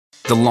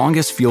The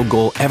longest field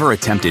goal ever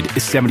attempted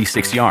is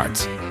 76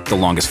 yards. The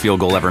longest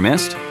field goal ever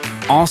missed?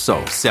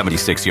 Also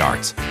 76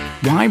 yards.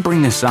 Why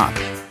bring this up?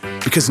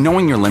 Because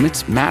knowing your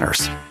limits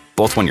matters,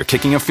 both when you're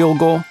kicking a field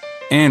goal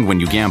and when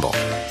you gamble.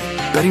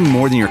 Betting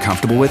more than you're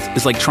comfortable with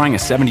is like trying a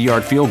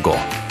 70-yard field goal.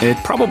 It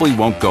probably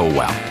won't go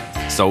well.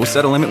 So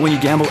set a limit when you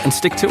gamble and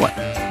stick to it.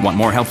 Want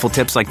more helpful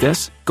tips like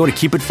this? Go to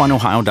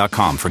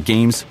keepitfunohio.com for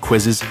games,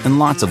 quizzes, and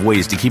lots of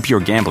ways to keep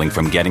your gambling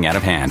from getting out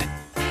of hand.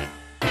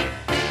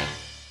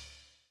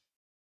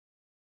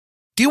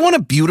 Do you want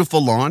a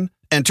beautiful lawn?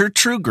 Enter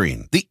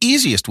TruGreen, the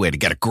easiest way to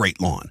get a great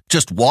lawn.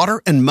 Just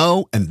water and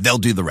mow, and they'll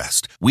do the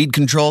rest. Weed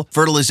control,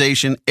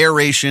 fertilization,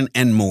 aeration,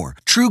 and more.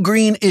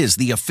 TruGreen is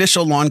the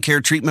official lawn care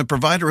treatment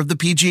provider of the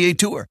PGA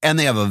Tour, and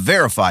they have a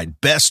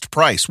verified best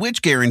price,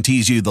 which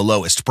guarantees you the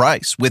lowest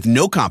price with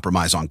no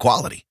compromise on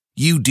quality.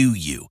 You do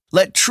you.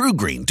 Let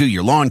TruGreen do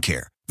your lawn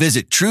care.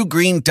 Visit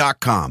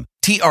TruGreen.com,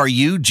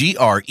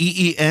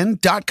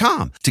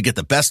 TruGreen.com, to get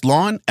the best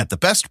lawn at the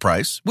best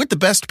price with the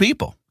best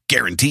people.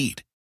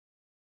 Guaranteed.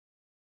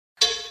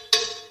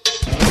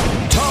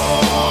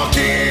 Talk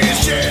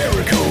is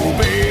Jericho,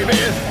 baby.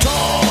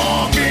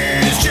 Talk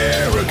is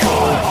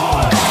Jericho.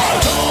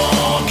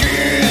 Talk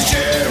is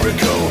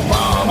Jericho,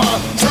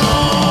 mama.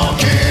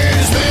 Talk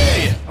is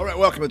me. All right,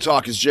 welcome to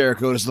Talk is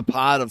Jericho. It's the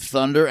pod of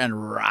thunder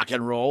and rock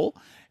and roll.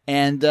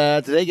 And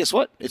today, guess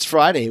what? It's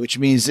Friday, which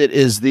means it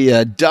is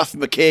the Duff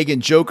McKagan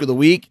Joke of the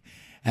Week.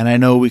 And I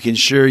know we can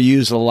sure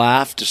use a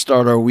laugh to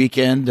start our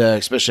weekend,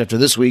 especially after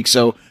this week.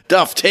 So,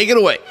 Duff, take it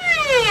away.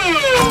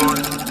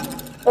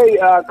 Hey,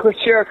 Chris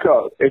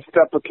Jericho. It's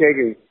Duff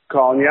McKagan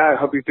calling you. I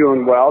hope you're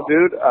doing well,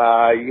 dude.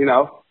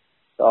 All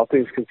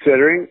things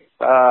considering.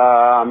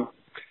 I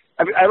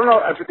don't know.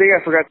 I think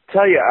I forgot to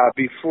tell you,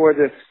 before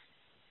this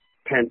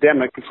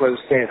pandemic, before the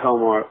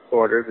stay-at-home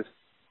order, this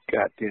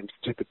goddamn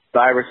stupid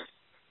virus,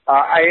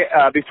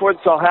 before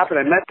this all happened,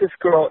 I met this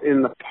girl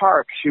in the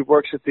park. She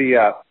works at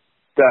the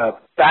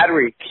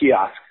battery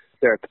kiosk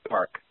there at the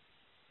park.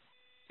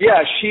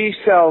 Yeah, she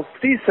sells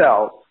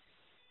seesaw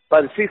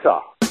by the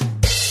seesaw.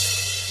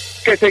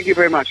 Okay, thank you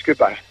very much.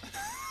 Goodbye.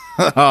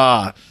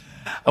 I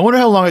wonder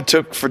how long it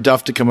took for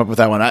Duff to come up with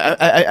that one.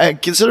 I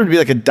consider him to be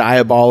like a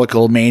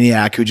diabolical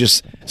maniac who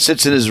just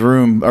sits in his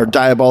room, or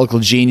diabolical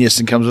genius,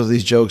 and comes up with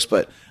these jokes.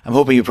 But I'm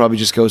hoping he probably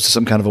just goes to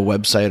some kind of a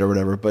website or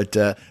whatever. But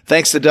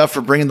thanks to Duff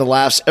for bringing the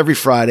laughs every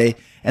Friday.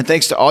 And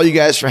thanks to all you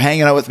guys for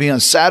hanging out with me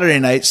on Saturday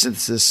night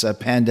since this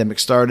pandemic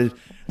started.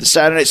 The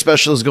Saturday night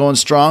special is going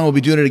strong. We'll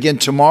be doing it again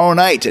tomorrow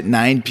night at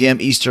 9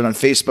 p.m. Eastern on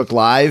Facebook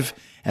Live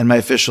and my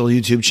official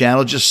YouTube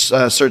channel. Just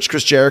search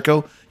Chris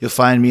Jericho. You'll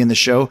find me in the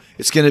show.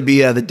 It's going to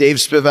be the Dave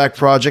Spivak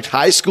Project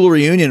High School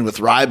Reunion with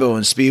Rybo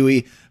and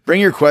Speewee.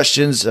 Bring your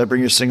questions,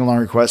 bring your sing-along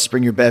requests,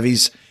 bring your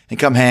bevies, and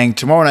come hang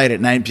tomorrow night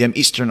at 9 p.m.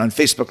 Eastern on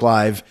Facebook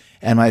Live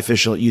and my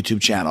official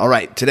YouTube channel. All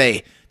right,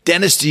 today,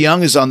 Dennis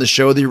DeYoung is on the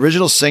show, the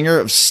original singer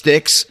of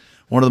Styx,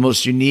 one of the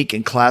most unique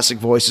and classic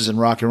voices in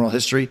rock and roll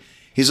history.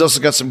 He's also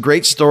got some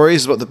great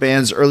stories about the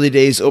band's early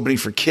days opening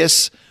for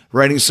Kiss,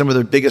 writing some of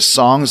their biggest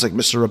songs like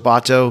Mr.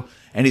 Roboto,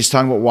 and he's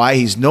talking about why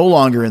he's no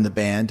longer in the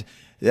band.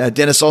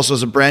 Dennis also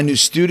has a brand new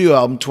studio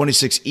album,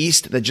 26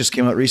 East, that just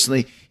came out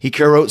recently. He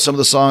co-wrote some of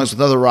the songs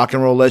with other rock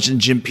and roll legend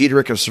Jim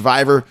Peterick of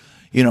Survivor.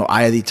 You know,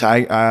 Eye of the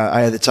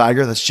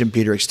Tiger, that's Jim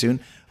Peterick's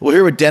tune. We'll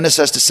hear what Dennis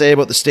has to say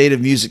about the state of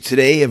music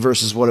today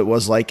versus what it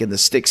was like in the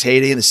Styx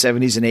heyday in the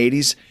 70s and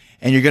 80s.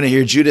 And you're going to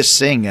hear Judas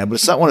sing, but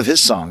it's not one of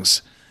his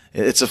songs.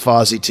 It's a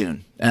Fozzy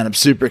tune, and I'm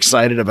super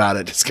excited about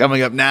it. It's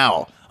coming up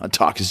now on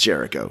Talk is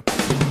Jericho.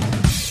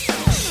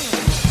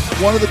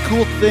 One of the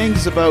cool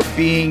things about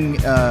being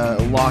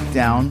locked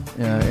down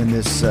in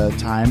this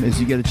time is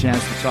you get a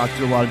chance to talk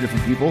to a lot of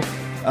different people,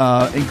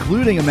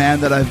 including a man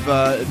that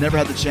I've never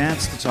had the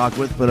chance to talk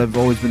with, but I've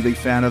always been a big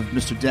fan of,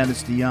 Mr.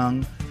 Dennis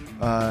DeYoung.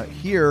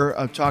 Here,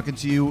 I'm talking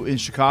to you in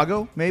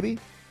Chicago, maybe?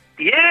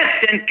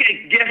 Yes, and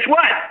guess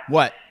what?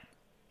 What?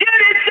 Judas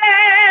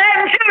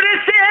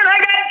in, I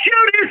got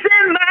Judas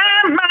in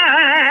my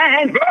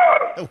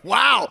mind.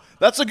 Wow,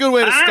 that's a good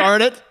way to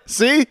start it.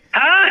 See?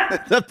 Huh?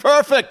 That's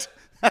perfect.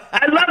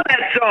 I love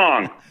that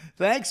song.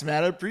 Thanks,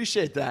 man. I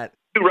appreciate that.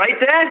 You write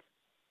that?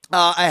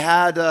 I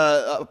had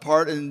a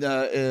part in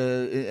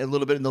a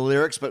little bit in the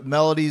lyrics, but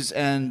melodies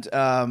and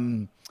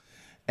the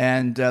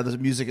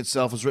music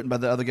itself was written by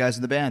the other guys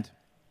in the band.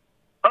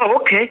 Oh,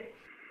 okay.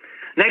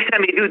 Next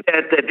time you do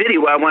that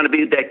video, I want to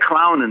be that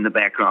clown in the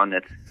background.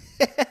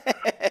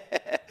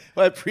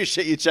 Well, I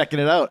appreciate you checking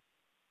it out.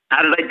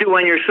 How did I do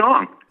on your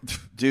song?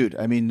 Dude,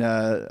 I mean,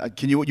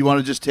 you want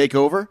to just take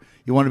over?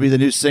 You want to be the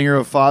new singer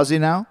of Fozzy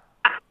now?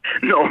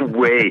 No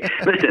way.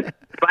 Listen,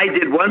 if I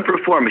did one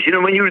performance, you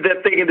know, when you were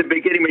that thing in the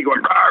beginning, when you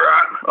going, rah,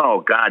 rah,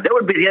 oh, God, that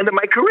would be the end of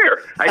my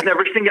career. I'd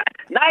never sing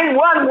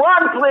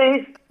 911,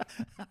 please.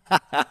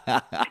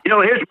 You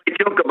know, here's my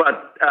joke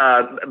about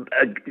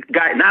a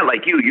guy, not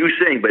like you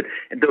sing, but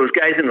those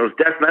guys in those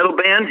death metal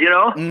bands, you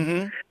know?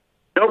 Mm-hmm.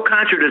 No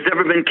concert has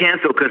ever been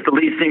canceled because the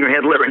lead singer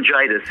had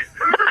laryngitis.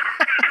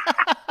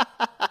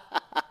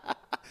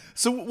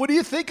 So what do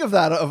you think of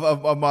that,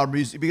 of modern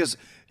music? Because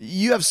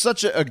you have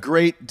such a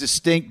great,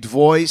 distinct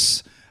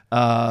voice,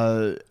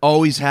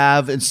 always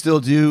have and still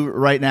do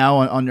right now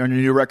on your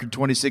new record,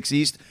 26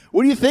 East.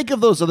 What do you think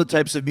of those other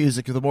types of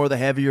music, the more the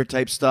heavier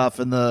type stuff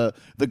and the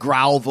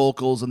growl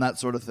vocals and that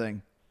sort of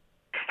thing?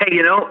 Hey,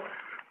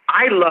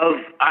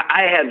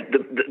 I have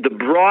the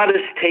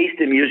broadest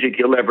taste in music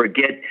you'll ever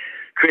get,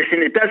 Chris,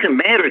 and it doesn't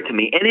matter to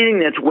me. Anything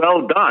that's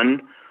well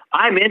done,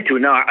 I'm into.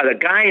 Now, the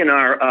guy in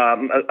our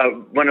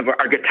one of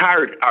our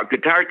guitar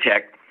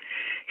tech,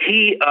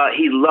 he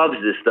loves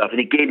this stuff, and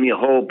he gave me a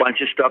whole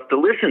bunch of stuff to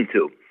listen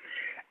to.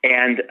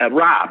 And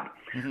Rob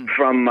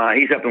from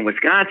he's up in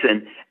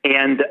Wisconsin,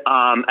 and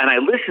I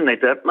listened. I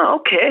thought, well,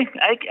 okay,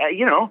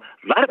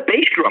 a lot of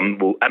bass drum.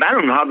 And I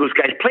don't know how those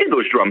guys play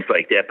those drums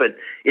like that, but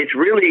it's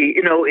really,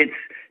 it's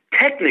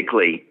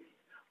technically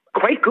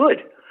quite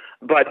good.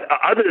 But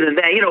other than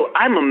that,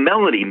 I'm a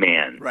melody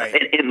man,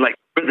 right? In like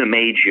rhythm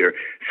age here,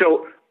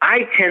 so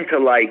I tend to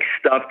like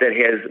stuff that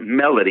has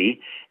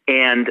melody,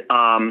 and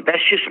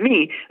that's just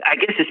me. I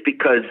guess it's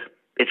because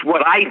it's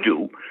what I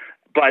do.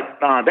 But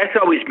that's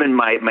always been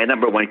my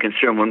number one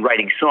concern when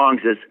writing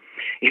songs is,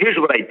 here's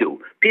what I do.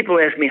 People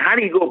ask me, how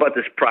do you go about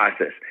this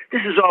process?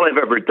 This is all I've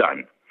ever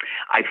done.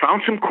 I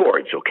found some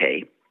chords,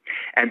 okay?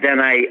 And then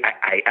I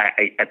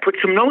put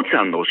some notes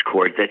on those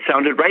chords that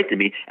sounded right to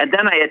me. And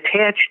then I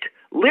attached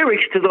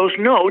lyrics to those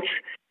notes,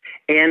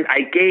 and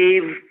I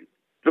gave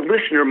the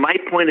listener my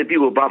point of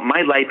view about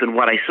my life and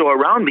what I saw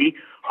around me,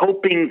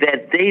 hoping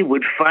that they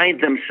would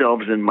find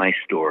themselves in my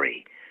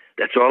story.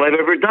 That's all I've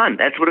ever done.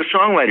 That's what a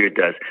songwriter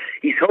does.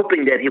 He's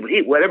hoping that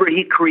whatever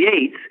he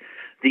creates,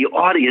 the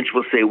audience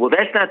will say, well,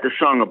 that's not the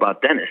song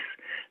about Dennis.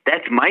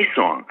 That's my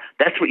song.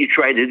 That's what you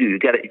try to do. You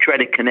got to try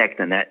to connect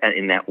in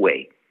that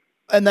way.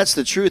 And that's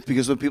the truth,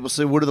 because when people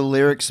say, what do the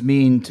lyrics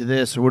mean to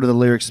this or what do the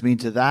lyrics mean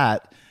to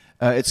that,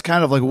 it's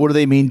kind of like, what do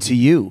they mean to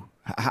you?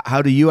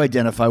 How do you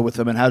identify with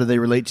them, and how do they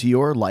relate to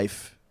your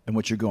life and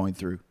what you're going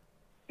through?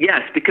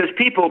 Yes, because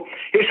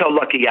here's how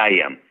lucky I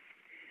am.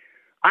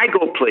 I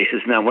go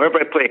places now, wherever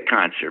I play a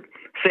concert.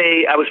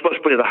 Say I was supposed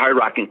to play the Hard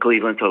Rock in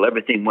Cleveland until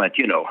everything went,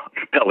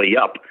 belly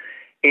up.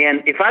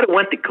 And if I'd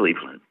went to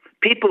Cleveland,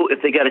 people,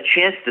 if they got a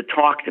chance to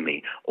talk to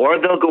me, or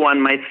they'll go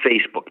on my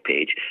Facebook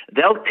page,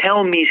 they'll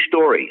tell me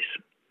stories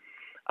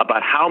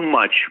about how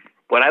much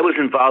what I was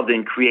involved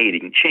in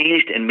creating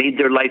changed and made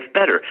their life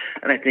better.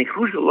 And I think,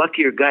 who's a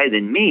luckier guy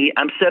than me?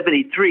 I'm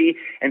 73,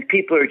 and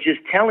people are just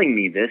telling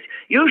me this.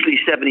 Usually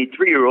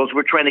 73-year-olds,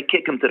 we're trying to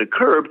kick them to the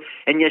curb,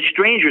 and yet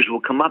strangers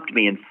will come up to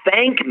me and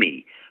thank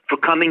me for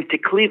coming to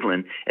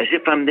Cleveland as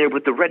if I'm there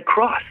with the Red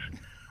Cross.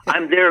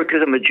 I'm there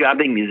because I'm a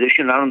jobbing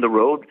musician out on the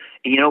road,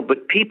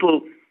 but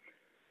people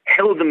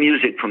held the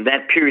music from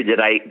that period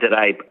that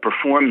I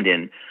performed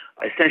in,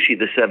 essentially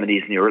the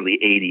 70s and the early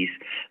 80s.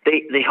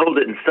 They hold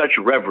it in such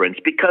reverence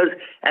because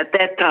at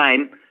that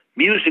time,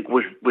 music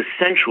was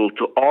central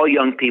to all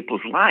young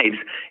people's lives,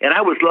 and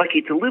I was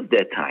lucky to live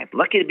that time,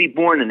 lucky to be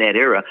born in that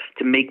era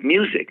to make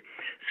music.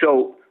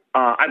 So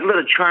I've led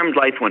a charmed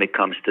life when it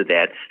comes to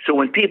that. So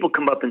when people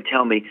come up and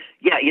tell me,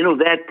 yeah,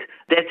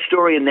 that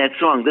story in that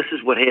song, this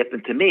is what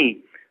happened to me,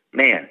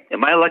 man,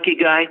 am I a lucky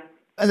guy?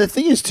 And the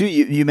thing is, too,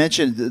 you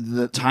mentioned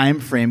the time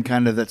frame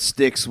kind of that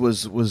Styx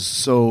was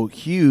so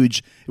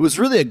huge. It was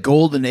really a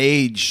golden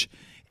age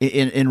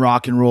in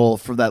rock and roll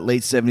from that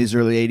late 70s,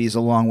 early 80s,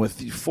 along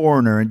with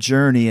Foreigner and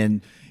Journey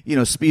and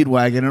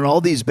Speedwagon and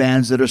all these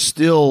bands that are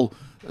still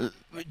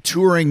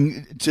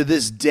touring to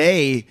this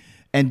day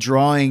and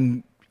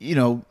drawing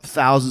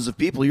thousands of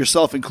people,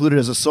 yourself included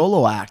as a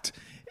solo act.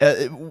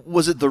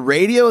 Was it the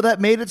radio that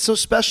made it so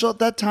special at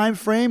that time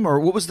frame, or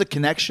what was the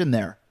connection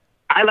there?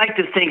 I like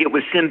to think it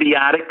was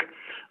symbiotic.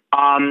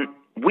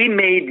 We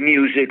made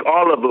music,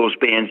 all of those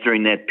bands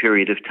during that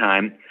period of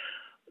time,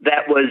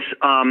 that was,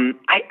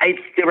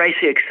 dare I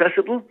say,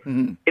 accessible?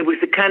 Mm-hmm. It was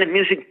the kind of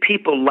music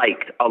people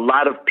liked. A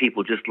lot of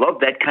people just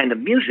loved that kind of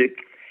music.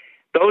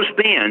 Those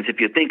bands, if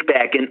you think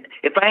back, and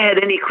if I had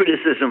any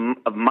criticism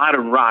of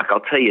modern rock,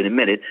 I'll tell you in a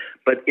minute,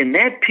 but in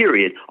that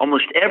period,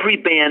 almost every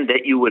band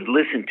that you would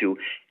listen to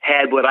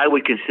had what I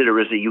would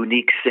consider as a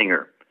unique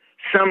singer.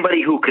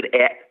 Somebody who could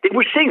act. They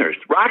were singers,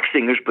 rock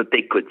singers, but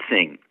they could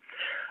sing.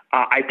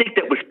 I think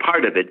that was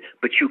part of it,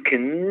 but you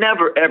can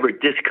never, ever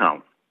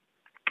discount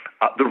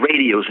the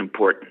radio's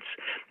importance.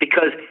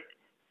 Because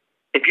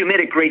if you made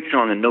a great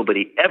song and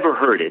nobody ever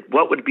heard it,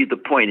 what would be the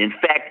point? In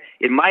fact,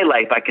 in my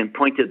life, I can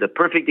point to the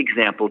perfect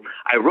example.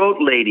 I wrote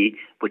Lady,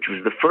 which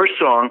was the first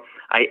song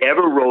I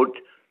ever wrote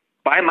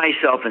by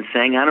myself and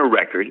sang on a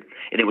record,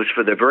 and it was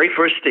for the very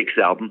first Styx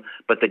album,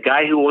 but the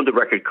guy who owned the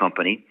record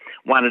company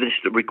wanted us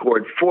to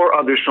record 4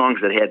 other songs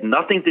that had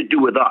nothing to do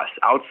with us,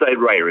 outside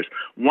writers.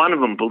 One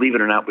of them, believe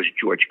it or not, was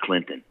George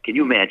Clinton. Can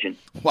you imagine?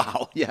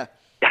 Wow, yeah.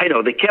 I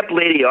know, they kept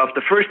Lady off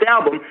the first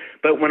album,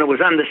 but when it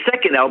was on the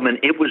second album and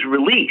it was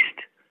released,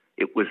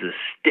 It was a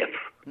stiff.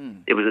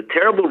 It was a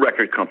terrible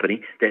record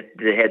company that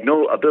had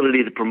no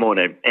ability to promote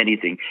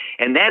anything.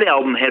 And that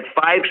album had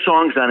 5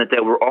 songs on it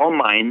that were all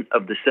mine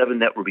of the 7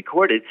 that were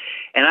recorded.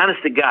 And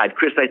honest to God,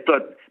 Chris, I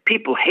thought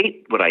people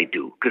hate what I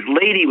do because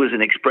Lady was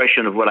an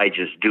expression of what I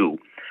just do.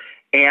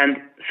 And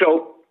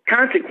so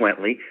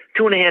consequently,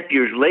 2.5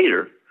 years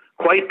later,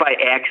 quite by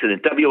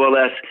accident,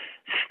 WLS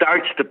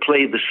starts to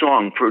play the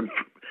song for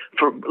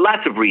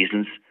lots of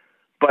reasons.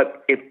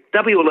 But if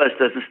WLS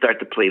doesn't start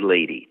to play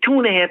Lady,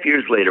 2.5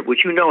 years later,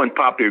 which in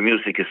popular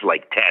music is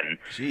like 10.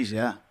 Jeez,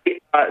 yeah.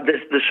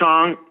 The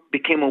song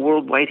became a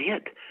worldwide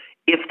hit.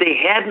 If they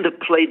hadn't have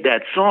played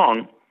that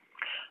song,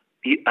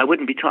 I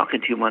wouldn't be talking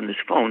to you on this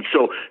phone.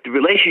 So the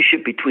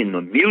relationship between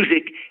the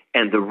music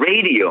and the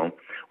radio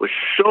was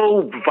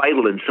so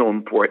vital and so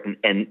important.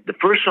 And the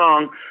first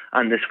song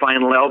on this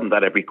final album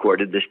that I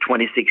recorded, this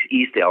 26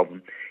 East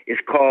album, is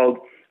called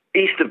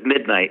East of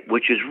Midnight,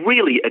 which is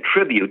really a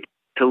tribute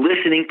to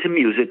listening to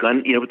music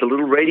on, with the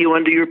little radio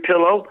under your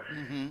pillow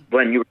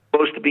when you're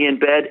supposed to be in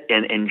bed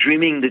and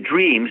dreaming the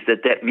dreams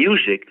that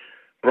music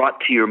brought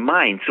to your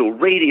mind. So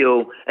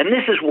radio, and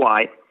this is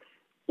why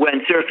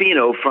when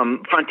Serafino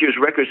from Frontiers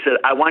Records said,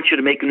 I want you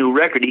to make a new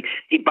record,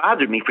 he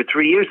bothered me for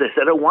 3 years. I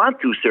said, I want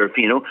to,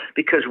 Serafino,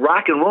 because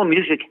rock and roll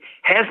music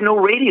has no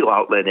radio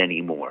outlet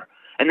anymore.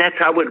 And that's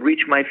how it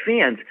reached my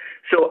fans.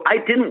 So I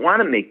didn't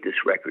want to make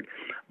this record.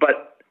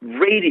 But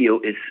radio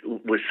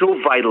was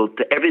so vital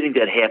to everything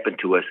that happened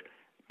to us.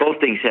 Both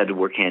things had to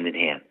work hand in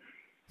hand.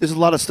 There's a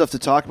lot of stuff to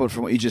talk about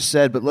from what you just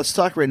said, but let's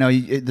talk right now.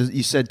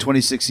 You said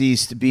 26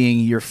 East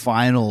being your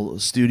final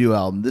studio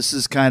album. This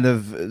is kind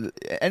of,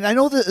 and I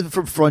know that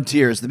from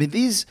Frontiers, I mean,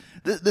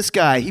 this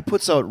guy, he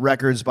puts out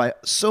records by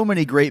so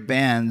many great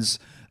bands.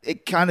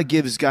 It kind of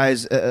gives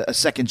guys a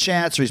second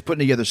chance, or he's putting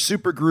together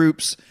super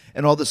groups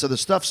and all this other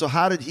stuff. So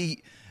how did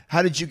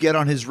you get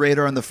on his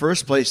radar in the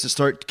first place to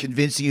start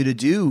convincing you to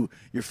do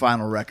your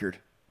final record?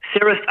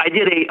 Sarah, I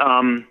did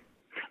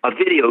a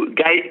video.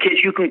 Guys,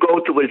 kids, you can go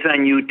to what's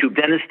on YouTube,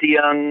 Dennis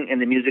DeYoung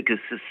and the Music of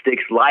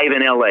Sticks live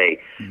in L.A.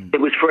 It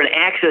was for an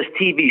Access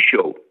TV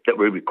show that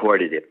we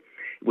recorded it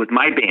with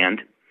my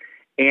band.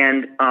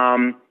 And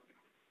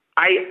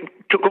I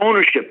took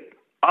ownership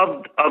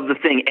of the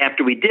thing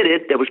after we did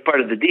it. That was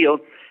part of the deal.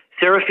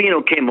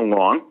 Serafino came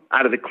along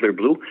out of the clear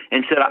blue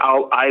and said,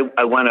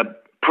 I want to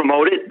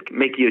promote it,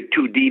 make you a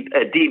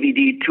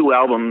DVD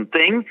 2-album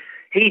thing.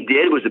 He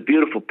did. It was a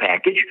beautiful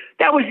package.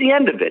 That was the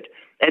end of it.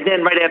 And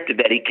then right after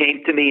that, he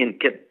came to me and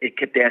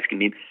kept asking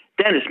me,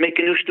 Dennis, make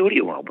a new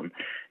studio album.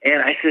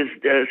 And I says,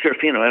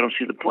 Serafino, I don't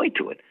see the point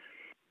to it.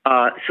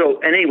 So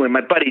anyway, my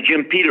buddy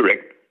Jim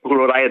Peterick, who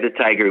wrote Eye of the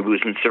Tiger, who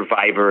was in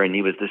Survivor, and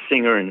he was the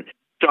singer and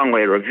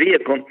songwriter of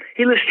Vehicle,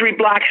 he lives 3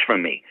 blocks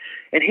from me.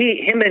 And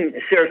him and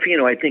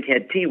Serafino, I think,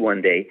 had tea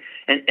one day.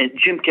 And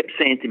Jim kept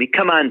saying to me,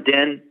 come on,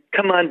 Den,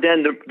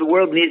 the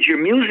world needs your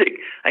music.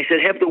 I said,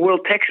 have the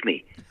world text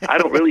me. I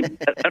don't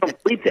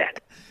believe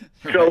that.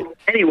 So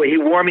anyway, he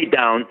wore me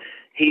down.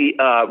 He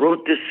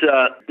wrote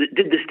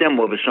did this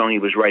demo of a song he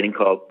was writing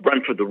called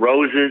Run for the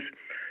Roses.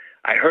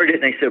 I heard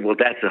it and I said, well,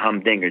 that's a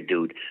humdinger,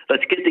 dude.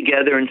 Let's get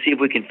together and see if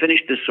we can finish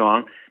this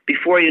song.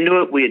 Before you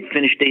knew it, we had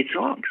finished 8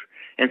 songs.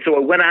 And so I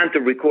went on to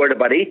record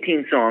about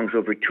 18 songs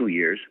over 2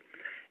 years.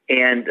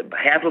 And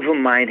half of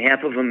them mine,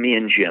 half of them me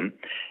and Jim.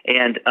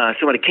 And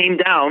so when it came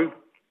down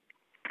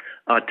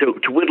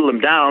to whittle them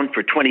down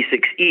for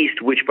 26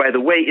 East, which, by the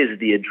way, is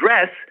the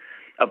address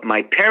of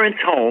my parents'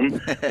 home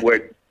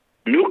where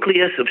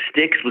Nucleus of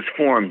Styx was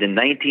formed in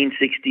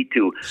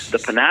 1962. The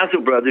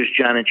Panazzo brothers,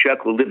 John and Chuck,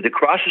 who lived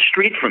across the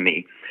street from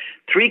me,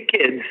 3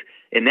 kids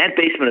in that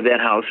basement of that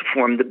house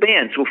formed the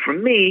band. So for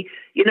me,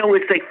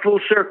 it's like full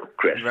circle,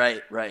 Chris.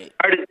 Right.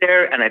 Started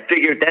there, and I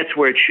figured that's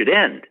where it should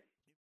end.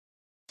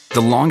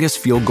 The longest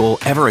field goal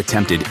ever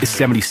attempted is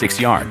 76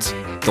 yards.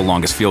 The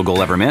longest field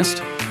goal ever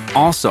missed?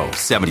 Also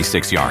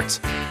 76 yards.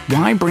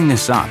 Why bring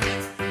this up?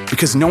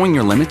 Because knowing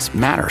your limits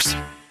matters,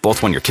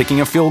 both when you're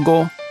kicking a field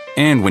goal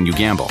and when you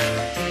gamble.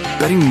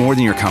 Betting more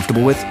than you're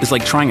comfortable with is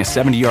like trying a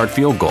 70-yard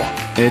field goal.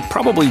 It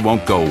probably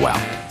won't go well.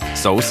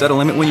 So set a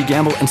limit when you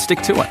gamble and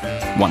stick to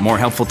it. Want more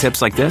helpful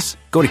tips like this?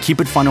 Go to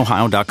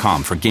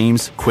keepitfunohio.com for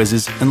games,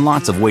 quizzes, and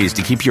lots of ways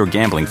to keep your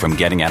gambling from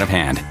getting out of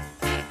hand.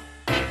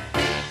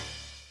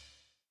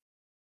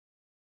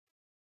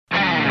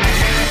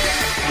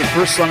 The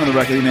first song on the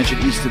record, you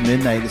mentioned East of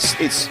Midnight.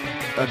 It's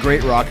a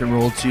great rock and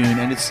roll tune,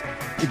 and it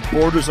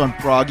borders on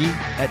proggy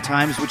at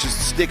times, which is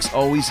Styx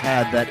always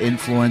had that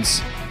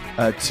influence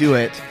to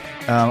it.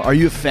 Are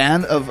you a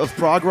fan of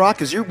prog rock?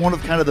 Because you're one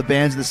of kind of the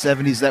bands in the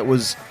 70s that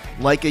was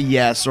like a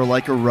Yes or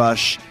like a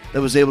Rush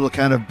that was able to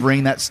kind of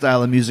bring that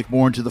style of music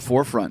more into the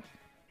forefront.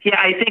 Yeah,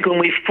 I think when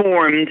we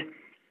formed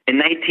in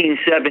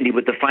 1970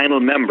 with the final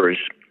members,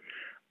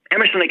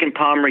 Emerson, Lake and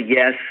Palmer,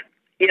 Yes,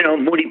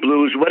 Moody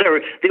Blues,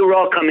 whatever, they were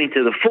all coming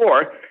to the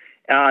fore.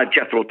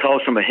 Jethro Tull,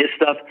 some of his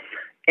stuff.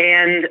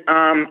 And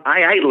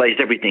I idolized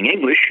everything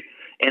English.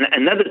 And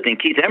another thing,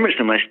 Keith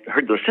Emerson, when I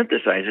heard those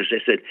synthesizers, I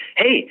said,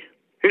 hey,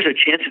 here's a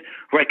chance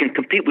where I can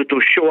compete with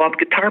those show-off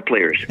guitar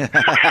players.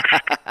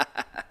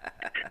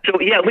 So,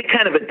 yeah, we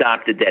kind of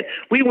adopted that.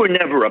 We were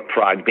never a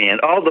prog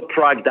band. All the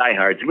prog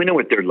diehards, we know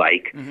what they're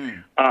like.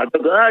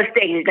 The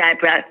station's not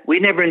prog. We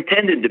never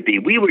intended to be.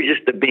 We were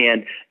just a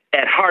band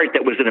at heart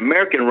that was an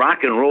American rock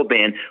and roll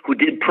band who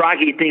did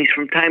proggy things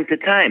from time to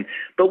time.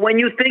 But when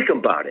you think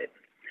about it,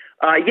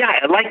 yeah,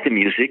 I like the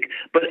music,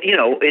 but,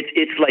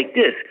 it's like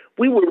this.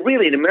 We were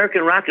really an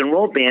American rock and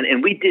roll band,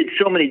 and we did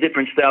so many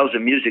different styles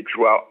of music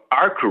throughout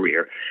our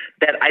career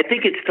that I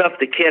think it's tough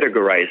to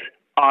categorize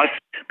us.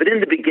 But in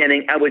the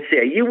beginning, I would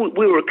say we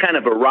were kind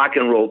of a rock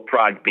and roll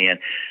prog band,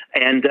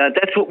 and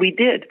that's what we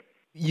did.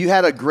 You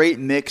had a great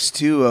mix,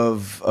 too,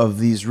 of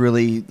these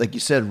really, like you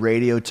said,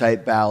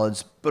 radio-type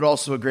ballads, but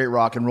also a great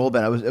rock and roll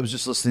band. I was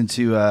just listening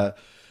to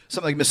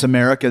something like Miss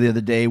America the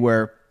other day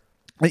where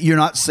you're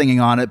not singing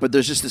on it, but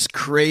there's just this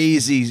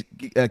crazy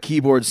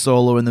keyboard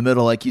solo in the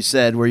middle, like you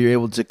said, where you're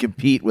able to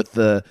compete with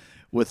the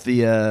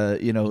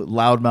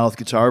loudmouth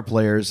guitar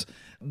players.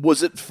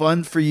 Was it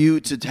fun for you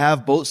to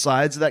have both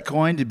sides of that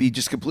coin, to be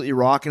just completely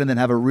rocking and then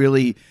have a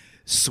really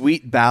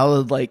sweet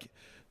ballad like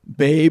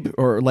Babe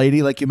or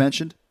Lady, like you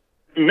mentioned?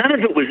 None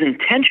of it was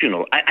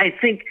intentional. I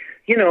think,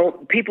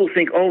 people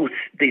think,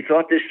 they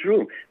thought this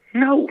through.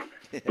 No,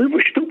 we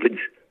were stupids.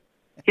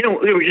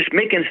 We were just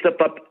making stuff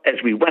up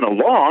as we went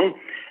along.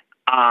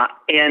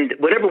 And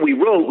whatever we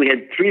wrote, we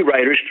had 3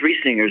 writers, 3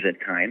 singers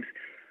at times.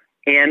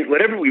 And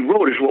whatever we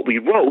wrote is what we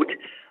wrote.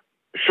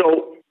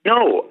 So,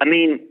 no, I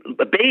mean,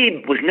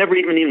 Babe was never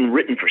even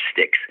written for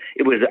Styx.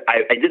 It was,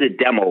 I did a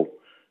demo.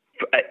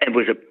 It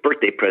was a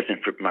birthday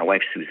present for my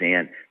wife,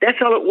 Suzanne. That's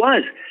all it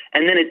was.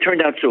 And then it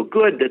turned out so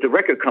good that the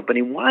record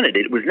company wanted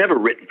it. It was never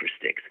written for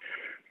Styx.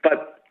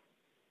 But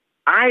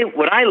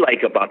what I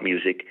like about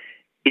music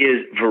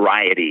is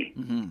variety.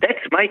 Mm-hmm. That's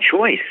my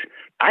choice.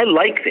 I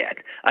like that.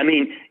 I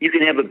mean, you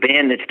can have a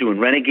band that's doing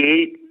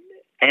Renegade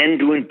and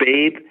doing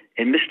Babe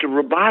and Mr.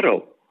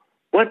 Roboto.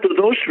 What do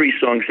those 3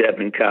 songs have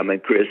in common,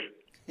 Chris?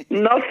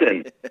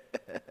 Nothing.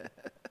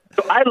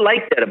 So I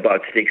like that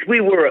about Styx.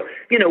 We were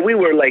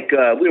like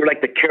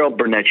the Carol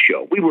Burnett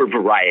show. We were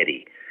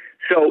variety.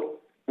 So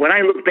when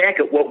I look back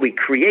at what we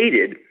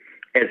created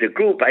as a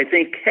group, I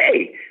think,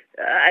 hey,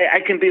 I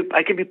can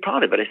be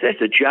proud of it. I said,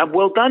 it's a job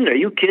well done there.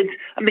 You kids,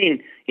 I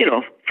mean,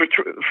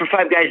 for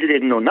 5 guys that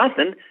didn't know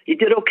nothing, you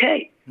did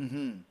okay.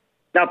 Mm-hmm.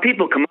 Now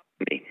people come up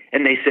to me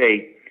and they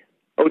say,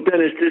 oh,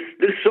 Dennis,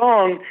 this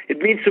song, it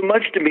means so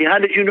much to me. How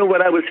did you know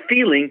what I was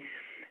feeling?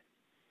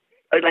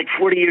 Like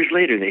 40 years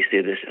later, they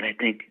say this, and I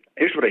think,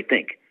 here's what I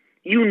think.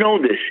 You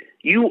know this.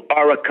 You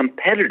are a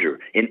competitor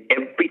in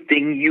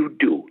everything you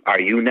do. Are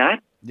you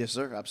not? Yes,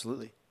 sir.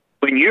 Absolutely.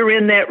 When you're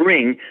in that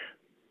ring,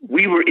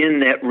 we were in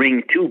that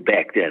ring too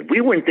back then.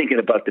 We weren't thinking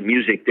about the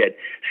music that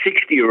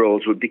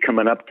 60-year-olds would be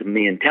coming up to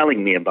me and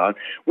telling me about.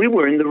 We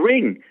were in the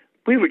ring.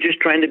 We were just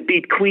trying to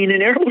beat Queen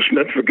and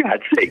Aerosmith, for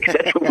God's sake.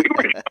 That's what we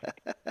were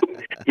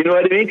doing. You know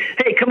what I mean?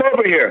 Hey, come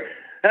over here.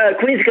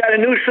 Queen's got a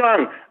new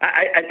song.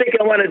 I think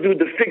I want to do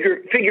the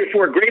figure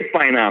 4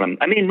 grapevine on them.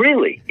 I mean,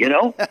 really,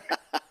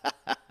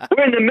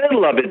 We're in the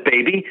middle of it,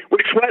 baby. We're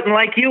sweating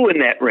like you in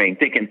that ring,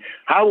 thinking,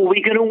 how are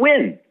we going to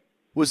win?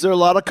 Was there a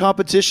lot of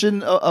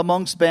competition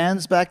amongst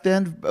bands back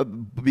then,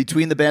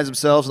 between the bands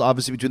themselves and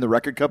obviously between the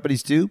record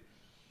companies too?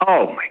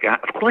 Oh, my God.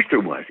 Of course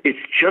there was. It's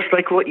just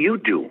like what you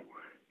do.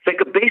 It's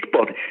like a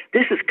baseball.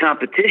 This is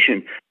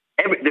competition.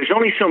 There's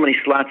only so many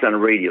slots on a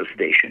radio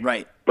station.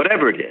 Right.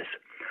 Whatever it is.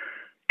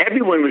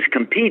 Everyone was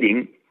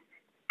competing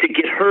to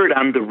get heard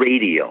on the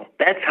radio.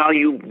 That's how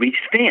you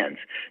reached fans.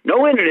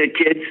 No internet,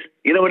 kids.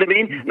 You know what I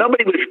mean? Mm-hmm.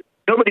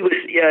 Nobody was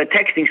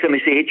texting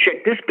somebody, say, hey,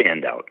 check this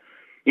band out.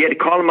 You had to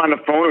call them on the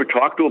phone or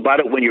talk to them about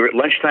it when you were at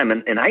lunchtime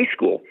in high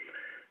school.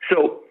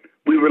 So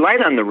we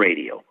relied on the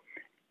radio.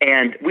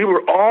 And we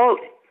were all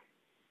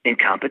in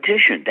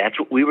competition. That's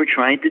what we were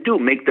trying to do,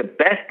 make the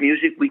best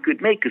music we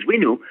could make, because we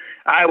knew.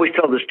 I always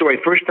tell the story.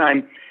 First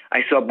time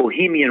I saw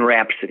Bohemian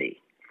Rhapsody,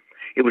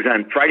 it was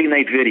on Friday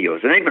Night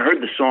Videos, and I even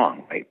heard the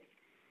song, right?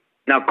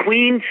 Now,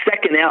 Queen's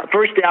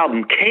first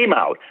album came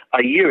out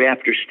a year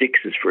after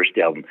Styx's first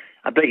album.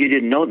 I bet you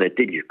didn't know that,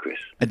 did you, Chris?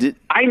 I did.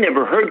 I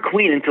never heard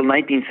Queen until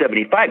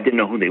 1975, didn't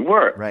know who they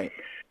were. Right.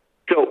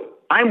 So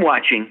I'm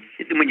watching,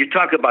 when you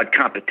talk about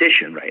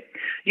competition, right?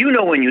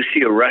 When you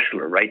see a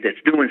wrestler, right,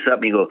 that's doing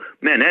something, you go,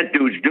 man, that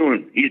dude's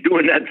he's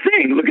doing that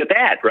thing. Look at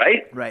that,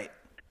 right? Right.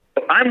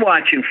 So I'm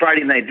watching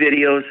Friday Night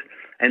Videos,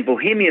 and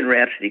Bohemian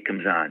Rhapsody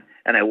comes on,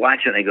 and I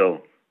watch it and I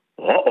go,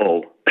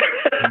 uh-oh.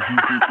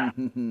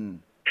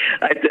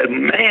 I said,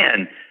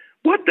 man,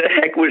 what the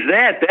heck was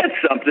that? That's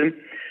something.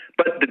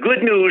 But the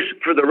good news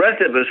for the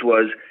rest of us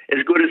was,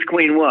 as good as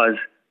Queen was,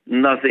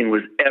 nothing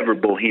was ever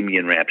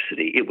Bohemian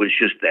Rhapsody. It was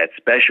just that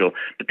special.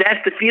 But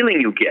that's the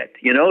feeling you get,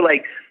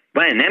 like,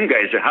 man, them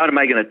guys how am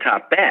I going to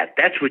top that?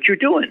 That's what you're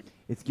doing.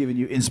 It's giving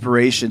you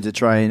inspiration to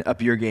try and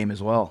up your game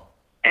as well.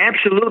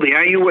 Absolutely.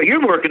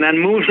 You're working on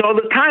moves all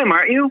the time,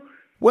 aren't you?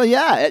 Well,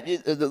 yeah,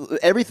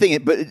 everything,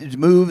 but it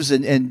moves,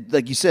 and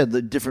like you said,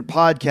 the different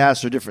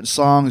podcasts or different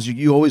songs,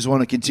 you always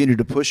want to continue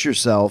to push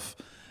yourself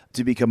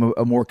to become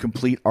a more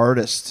complete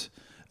artist,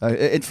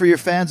 and for your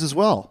fans as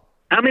well.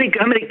 How many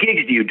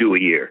gigs do you do a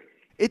year?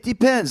 It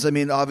depends. I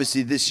mean,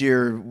 obviously this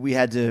year we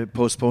had to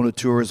postpone a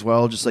tour as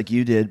well, just like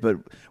you did, but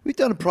we've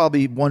done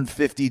probably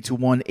 150 to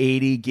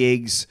 180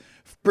 gigs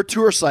per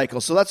tour cycle.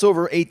 So that's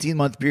over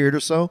 18-month period or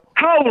so.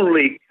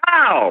 Holy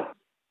cow!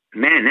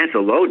 Man, that's a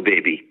load,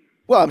 baby.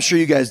 Well, I'm sure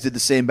you guys did the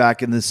same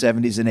back in the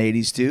 70s and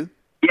 80s too.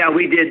 Yeah,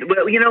 we did.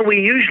 Well, we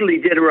usually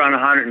did around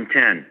 110,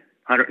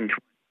 120.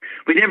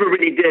 We never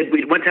really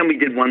did. One time we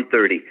did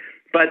 130.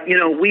 But,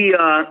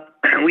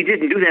 we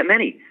didn't do that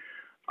many.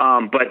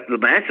 But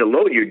that's a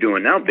load you're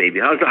doing now, baby.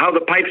 How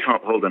the pipes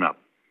holding up?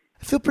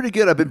 I feel pretty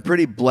good. I've been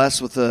pretty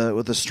blessed with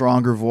a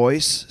stronger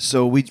voice.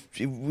 So we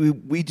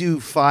do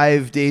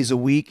 5 days a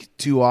week,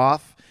 2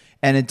 off.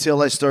 And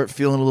until I start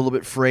feeling a little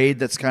bit frayed,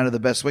 that's kind of the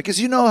best way.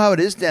 Because you know how it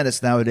is,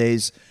 Dennis,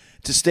 nowadays,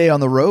 to stay on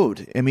the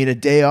road. I mean, a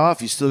day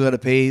off, you still got to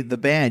pay the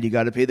band. You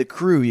got to pay the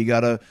crew. You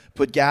got to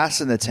put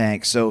gas in the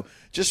tank. So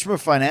just from a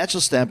financial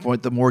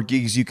standpoint, the more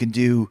gigs you can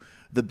do,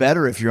 the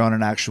better if you're on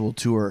an actual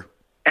tour.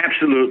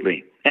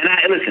 Absolutely. And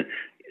listen,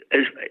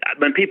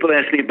 when people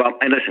ask me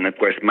about, and listen, of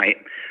course,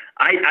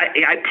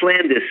 I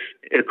planned this,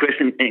 Chris,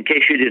 in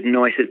case you didn't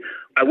know. I said,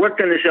 I worked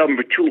on this album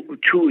for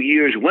two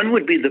years. When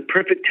would be the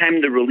perfect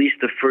time to release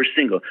the first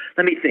single?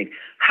 Let me think.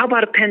 How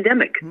about a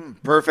pandemic?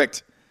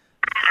 Perfect.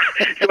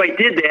 So I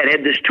did that. I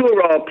had this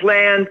tour all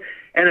planned.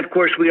 And, of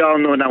course, we all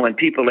know now when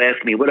people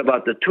ask me, what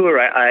about the tour?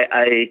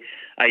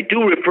 I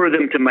do refer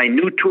them to my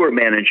new tour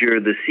manager,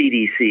 the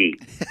CDC.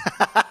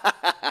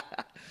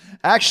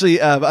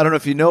 Actually, I don't know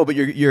if you know, but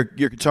your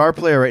guitar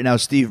player right now,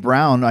 Steve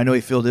Brown, I know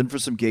he filled in for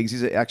some gigs.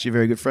 He's actually a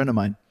very good friend of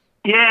mine.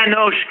 Yeah,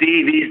 no,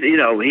 Steve.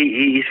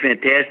 He's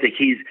fantastic.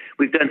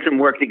 We've done some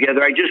work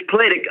together. I just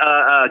played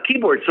a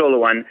keyboard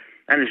solo on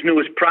his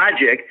newest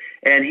project,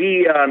 and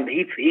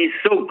he's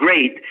so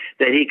great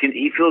that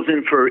he fills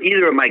in for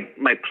either of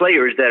my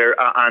players that are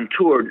on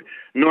tour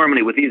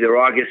normally with either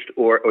August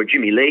or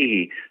Jimmy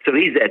Leahy. So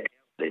he's that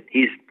talented.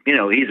 He's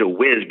a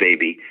whiz,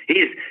 baby.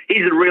 He's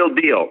the real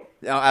deal.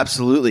 Oh,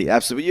 absolutely.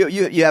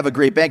 You have a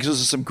great band because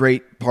those are some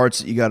great parts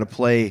that you got to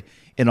play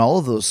in all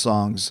of those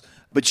songs.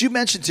 But you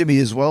mentioned to me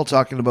as well,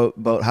 talking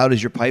about how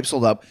does your pipes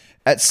hold up.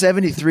 At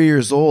 73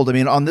 years old, I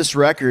mean, on this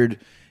record,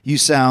 you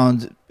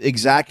sound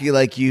exactly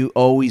like you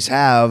always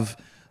have.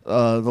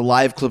 The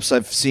live clips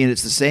I've seen,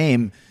 it's the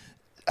same.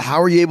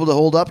 How are you able to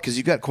hold up? Because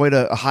you've got quite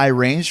a high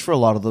range for a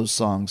lot of those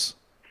songs.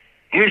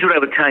 Here's what I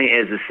would tell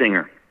you as a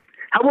singer.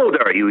 How old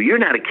are you? You're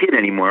not a kid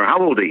anymore.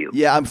 How old are you?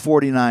 Yeah, I'm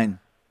 49.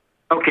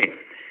 Okay.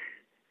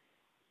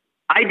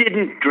 I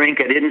didn't drink.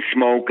 I didn't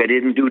smoke. I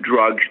didn't do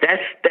drugs.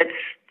 That's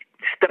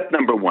step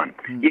number one.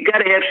 You got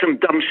to have some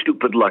dumb,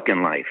 stupid luck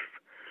in life.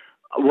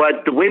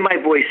 The way my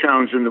voice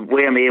sounds and the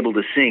way I'm able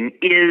to sing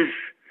is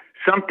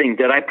something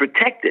that I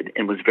protected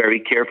and was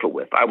very careful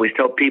with. I always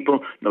tell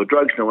people, no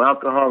drugs, no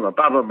alcohol, no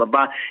blah, blah, blah,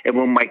 blah. And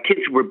when my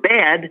kids were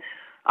bad,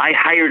 I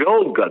hired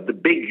Olga, the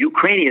big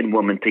Ukrainian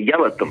woman, to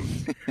yell at them.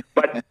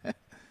 But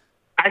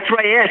that's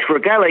why I ask for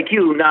a guy like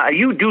you. Now,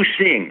 you do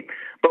sing,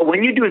 but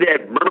when you do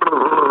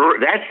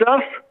that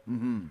stuff,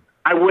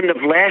 I wouldn't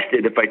have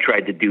lasted if I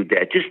tried to do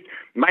that. Just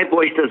my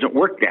voice doesn't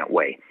work that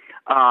way.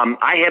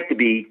 I have to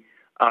be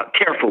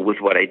careful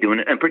with what I do,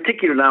 and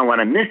particularly now when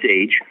I'm this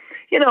age.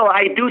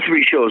 I do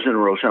 3 shows in a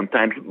row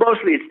sometimes.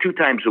 Mostly it's 2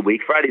 times a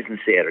week, Fridays and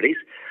Saturdays.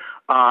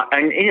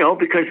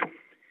 Because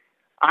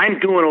I'm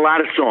doing a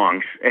lot of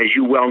songs, as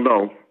you well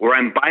know, where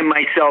I'm by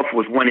myself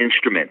with one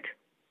instrument.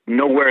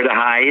 Nowhere to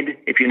hide,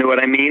 if you know what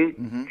I mean.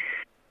 Mm-hmm.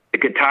 The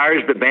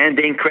guitars, the band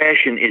ain't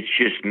crashing. It's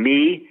just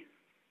me,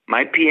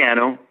 my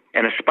piano,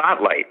 and a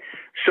spotlight.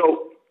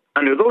 So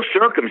under those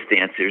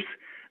circumstances,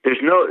 there's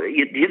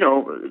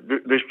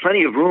there's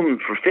plenty of room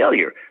for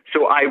failure.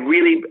 So I'm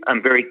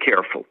very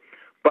careful.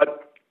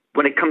 But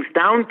when it comes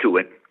down to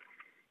it,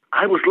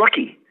 I was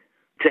lucky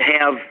to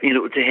have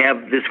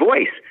this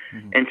voice,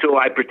 and so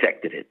I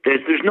protected it.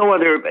 There's no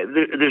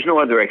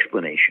other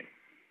explanation.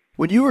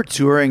 When you were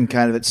touring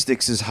kind of at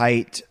Styx's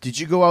height, did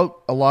you go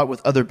out a lot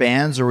with other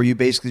bands, or were you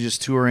basically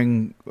just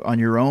touring on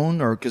your own?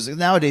 Or because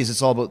nowadays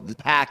it's all about the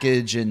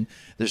package, and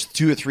there's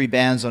 2 or 3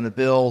 bands on a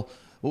bill.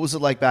 What was it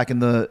like back in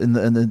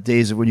the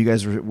days of when you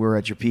guys were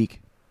at your peak?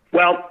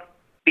 Well,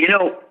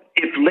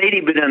 if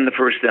Lady been on the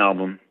first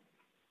album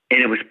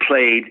and it was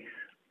played,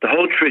 the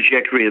whole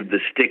trajectory of the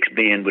Styx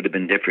band would have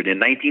been different. In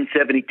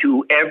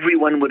 1972,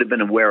 everyone would have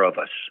been aware of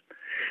us.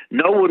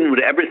 No one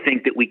would ever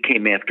think that we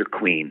came after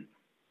Queen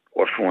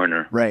or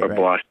Foreigner or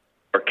Boston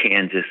or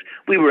Kansas.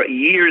 We were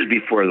years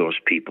before those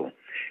people.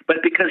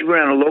 But because we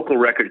were on a local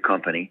record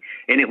company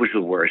and it was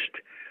the worst,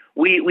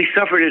 we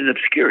suffered in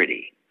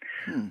obscurity.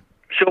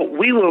 So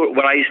we were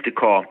what I used to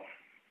call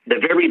the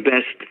very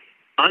best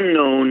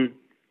unknown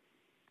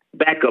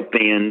backup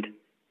band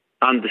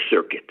on the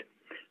circuit.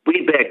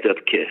 We backed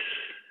up Kiss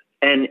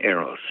and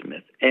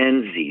Aerosmith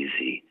and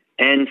ZZ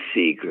and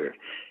Seeger.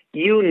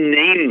 You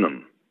name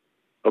them.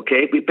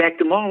 Okay? We backed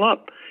them all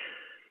up.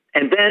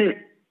 And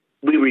then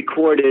we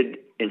recorded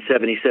in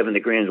 77 the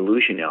Grand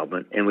Illusion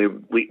album, and we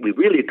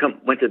really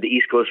went to the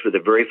East Coast for the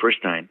very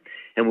first time,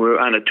 and we were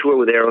on a tour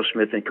with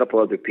Aerosmith and a couple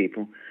other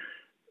people.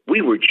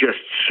 We were just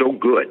so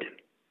good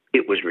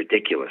it was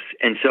ridiculous.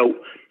 And so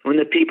when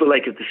the people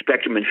like at the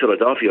Spectrum in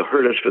Philadelphia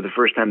heard us for the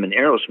first time in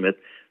Aerosmith,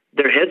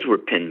 their heads were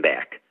pinned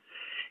back.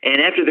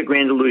 And after the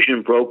Grand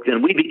Illusion broke,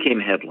 then we became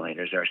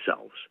headliners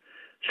ourselves.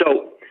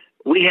 So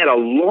we had a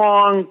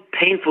long,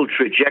 painful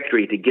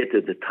trajectory to get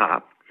to the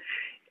top.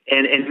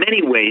 And in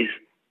many ways,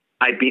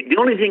 the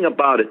only thing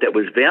about it that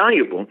was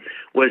valuable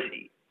was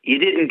you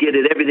didn't get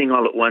it everything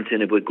all at once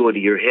and it would go to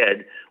your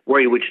head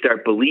where you would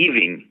start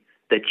believing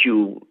that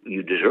you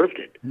deserved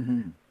it.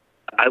 Mm-hmm.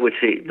 I would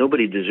say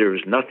nobody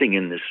deserves nothing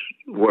in this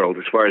world,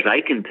 as far as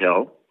I can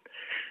tell.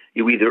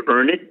 You either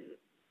earn it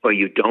or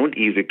you don't.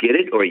 You either get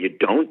it or you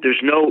don't.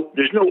 There's no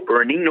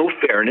earning, no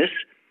fairness.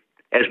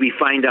 As we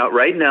find out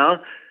right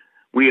now,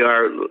 we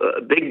are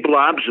big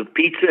blobs of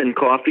pizza and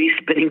coffee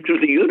spinning through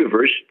the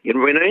universe. You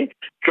know what I mean?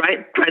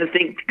 Trying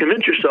to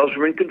convince yourselves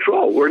we're in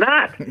control. We're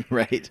not.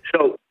 Right.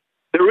 So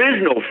there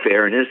is no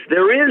fairness.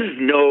 There is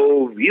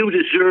no, you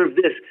deserve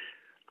this.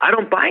 I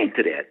don't buy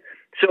into that.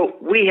 So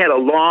we had a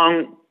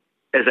long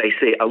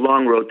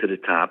road to the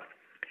top,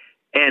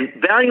 and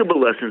valuable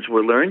lessons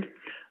were learned.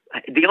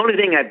 The only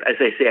thing, as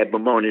I say, I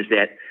bemoan is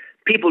that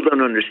people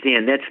don't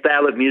understand that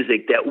style of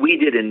music that we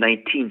did in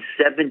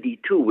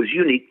 1972 was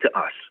unique to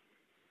us.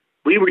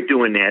 We were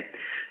doing that,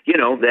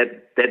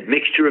 that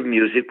mixture of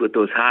music with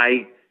those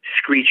high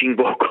screeching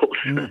vocals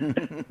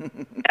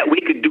that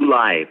we could do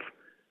live.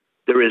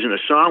 There isn't a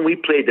song we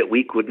played that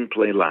we couldn't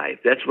play live.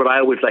 That's what I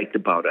always liked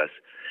about us.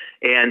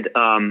 And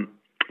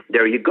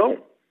there you go.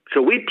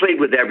 So we played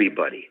with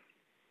everybody.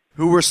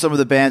 Who were some of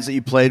the bands that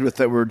you played with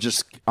that were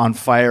just on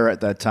fire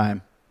at that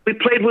time? We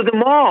played with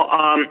them all.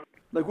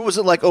 Like, what was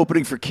it like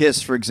opening for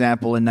Kiss, for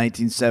example, in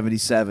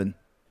 1977?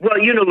 Well,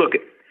 look,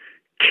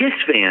 Kiss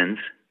fans,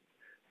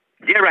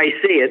 dare I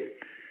say it,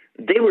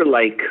 they were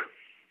like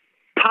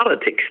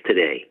politics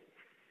today.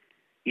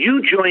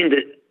 You joined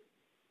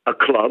a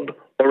club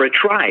or a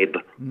tribe,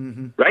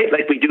 mm-hmm. right,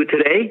 like we do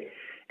today,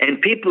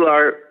 and people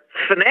are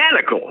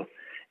fanatical.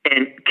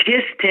 And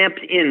Kiss tapped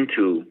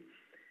into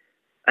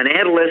an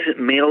adolescent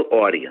male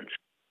audience,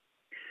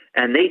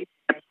 and they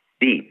tapped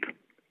deep.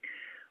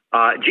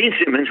 Gene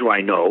Simmons, who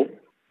I know,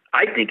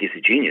 I think is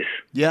a genius.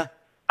 Yeah.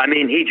 I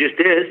mean, he just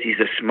is. He's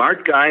a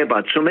smart guy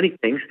about so many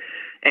things.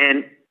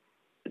 And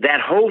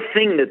that whole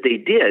thing that they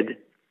did,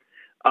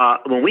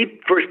 when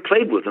we first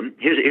played with him,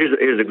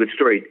 here's a good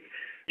story.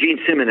 Gene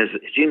Simmons,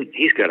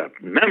 he's got a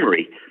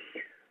memory.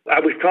 I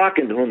was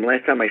talking to him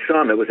last time I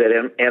saw him. It was at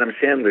Adam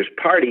Sandler's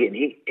party,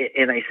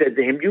 and I said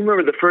to him, "Do you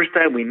remember the first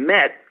time we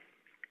met?"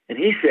 And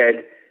he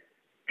said,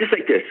 just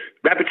like this,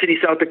 Rapid City,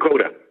 South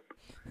Dakota.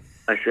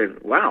 I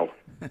said, "Wow."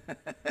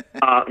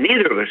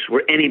 Neither of us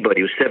were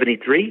anybody who was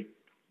 73.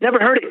 Never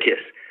heard of Kiss.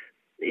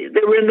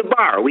 They were in the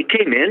bar. We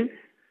came in,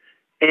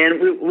 and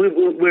we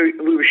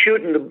were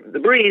shooting the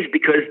breeze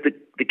because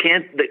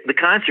the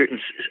concert,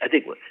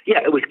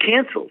 it was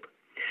canceled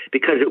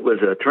because it was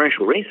a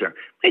torrential rainstorm.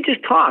 They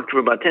just talked for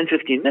about 10,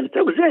 15 minutes.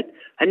 That was it.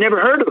 I never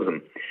heard of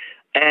them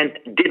and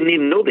didn't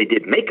even know they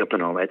did makeup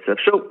and all that stuff.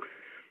 So,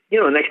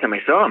 the next time I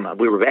saw them,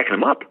 we were backing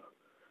them up.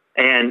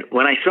 And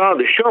when I saw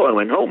the show, I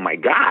went, oh, my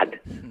God.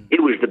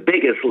 It was the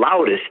biggest,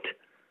 loudest,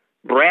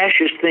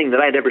 brashest thing that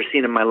I'd ever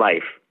seen in my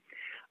life.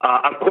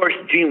 Of course,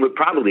 Gene would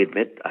probably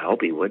admit, I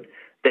hope he would,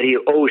 that he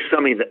owes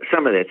some of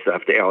that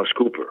stuff to Alice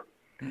Cooper.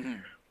 Mm-hmm.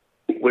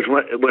 Was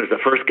the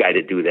first guy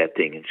to do that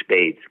thing in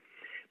spades.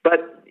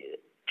 But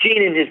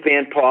Gene and his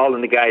band, Paul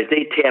and the guys,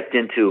 they tapped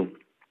into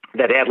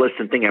that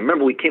adolescent thing. I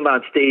remember we came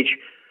on stage,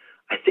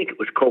 I think it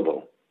was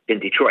Cobo in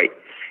Detroit,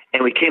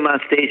 and we came on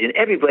stage and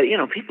everybody,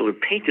 people are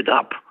painted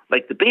up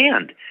like the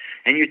band.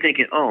 And you're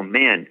thinking, oh,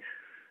 man,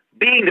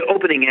 being the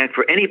opening act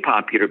for any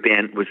popular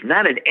band was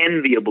not an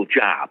enviable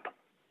job.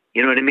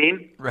 You know what I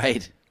mean?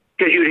 Right.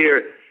 Because you'd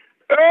hear,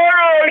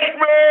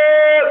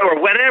 Aerosmith,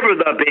 or whatever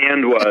the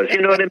band was,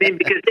 you know what I mean?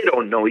 Because they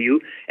don't know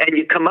you, and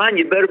you come on,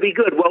 you better be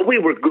good. Well, we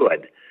were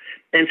good.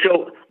 And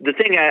so the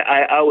thing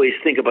I always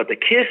think about the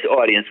Kiss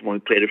audience when we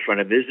played in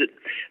front of is that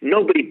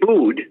nobody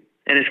booed,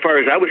 and as far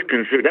as I was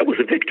concerned, that was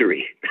a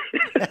victory.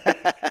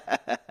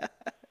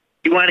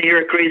 You want to hear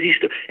a crazy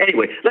story?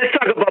 Anyway, let's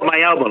talk about my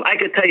album. I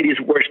could tell you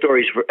these war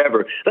stories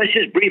forever. Let's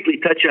just briefly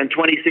touch on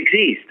 26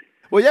 East.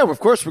 Well, yeah, of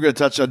course we're going to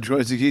touch on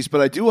 26 East, but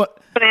I do want...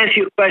 I'm going to ask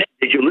you a question.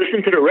 Did you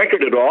listen to the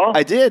record at all?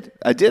 I did.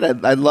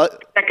 I love...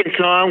 Second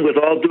song, With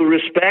All Due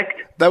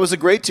Respect. That was a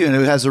great tune.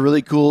 It has a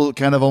really cool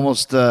kind of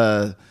almost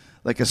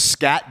like a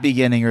scat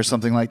beginning or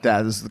something like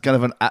that. It's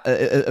kind of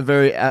a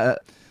very, I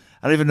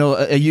don't even know,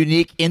 a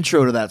unique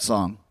intro to that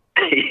song.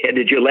 Yeah,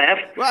 did you laugh?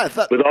 Well, I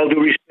thought... With all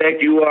due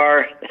respect, you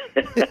are...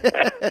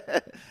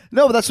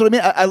 No, but that's what I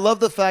mean. I love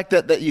the fact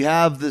that you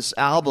have this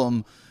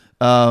album...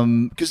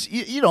 Because,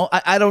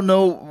 I don't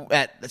know,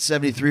 at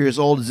 73 years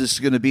old, is this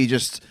going to be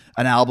just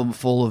an album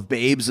full of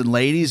babes and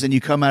ladies, and you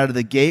come out of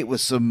the gate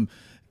with some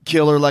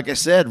killer, like I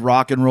said,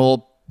 rock and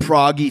roll,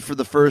 proggy for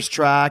the first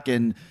track,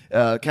 and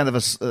kind of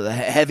a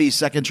heavy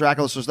second track,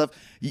 all this sort of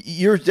stuff.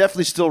 You're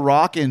definitely still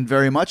rocking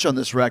very much on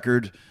this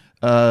record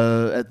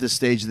at this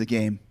stage of the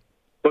game.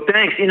 Well,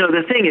 thanks.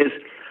 The thing is,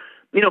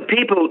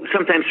 people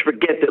sometimes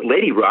forget that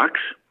Lady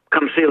rocks.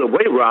 Come Sail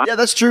Away rock. Yeah,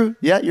 that's true.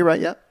 Yeah, you're right.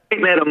 Yeah.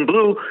 Madam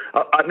Blue,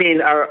 I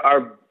mean,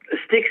 our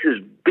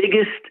Styx'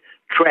 biggest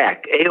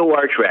track,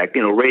 AOR track,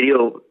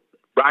 radio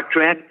rock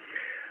track,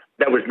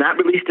 that was not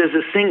released as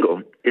a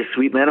single is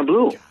Sweet Madam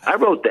Blue. I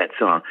wrote that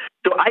song.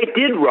 So I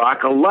did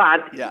rock a lot.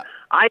 Yeah.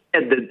 I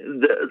had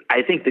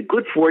I think the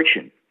good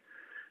fortune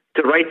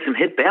to write some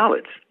hit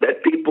ballads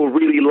that people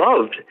really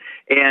loved.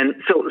 And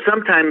so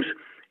sometimes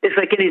it's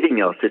like anything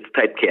else, it's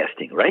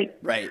typecasting, right?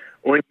 Right.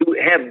 When you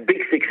have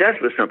big success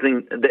with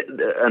something,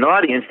 an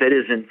audience that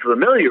isn't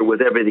familiar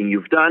with everything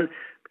you've done,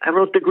 I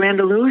wrote The Grand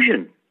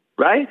Illusion,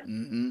 right?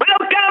 Mm-hmm.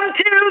 Welcome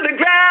to the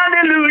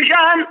Grand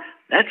Illusion.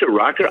 That's a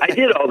rocker. I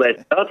did all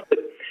that stuff, but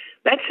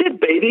that's it,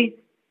 baby.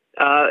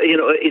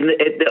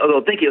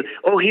 Although thinking,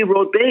 he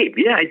wrote Babe.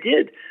 Yeah, I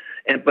did.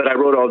 But I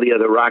wrote all the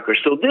other rockers.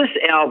 So this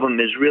album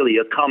is really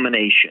a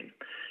culmination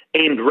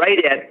aimed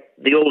right at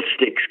the old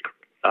Styx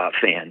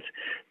fans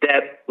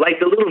that like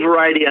the little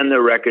variety on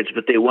their records,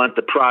 but they want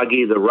the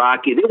proggy, the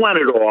rocky. They want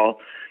it all.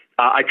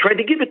 I tried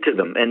to give it to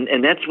them,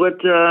 and that's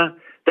what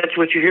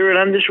you're hearing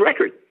on this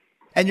record.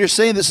 And you're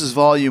saying this is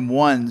volume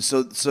 1,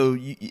 so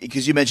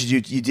because you mentioned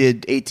you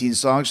did 18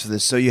 songs for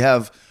this, so you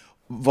have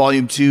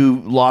volume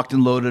 2 locked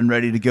and loaded and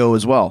ready to go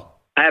as well.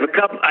 I have a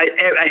couple.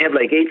 I have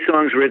like 8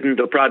 songs written.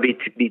 There'll probably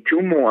be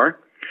 2 more,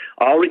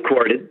 all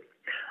recorded.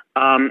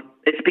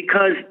 It's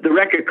because the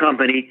record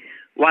company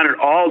wanted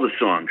all the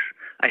songs.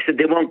 I said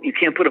you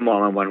can't put them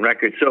all on one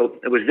record. So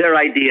it was their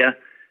idea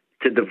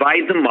to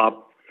divide them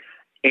up.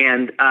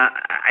 And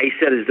I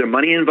said, is there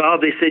money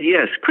involved? They said,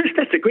 yes. Chris,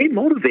 that's a great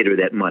motivator,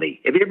 that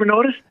money. Have you ever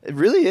noticed? It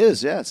really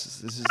is,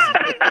 yes.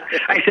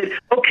 I said,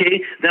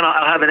 okay, then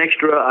I'll have an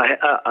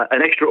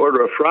extra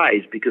order of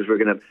fries because we're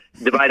going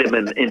to divide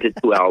them into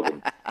 2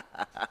 albums.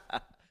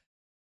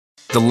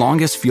 The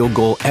longest field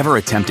goal ever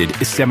attempted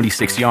is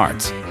 76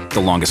 yards. The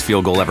longest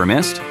field goal ever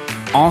missed?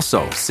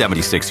 Also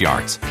 76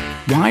 yards.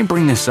 Why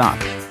bring this up?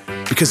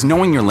 Because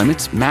knowing your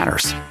limits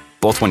matters,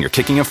 both when you're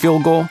kicking a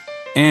field goal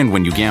and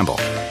when you gamble.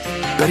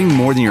 Betting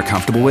more than you're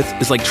comfortable with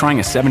is like trying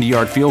a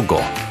 70-yard field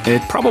goal.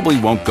 It probably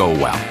won't go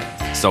well.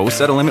 So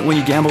set a limit when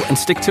you gamble and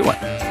stick to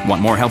it.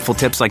 Want more helpful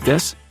tips like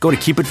this? Go to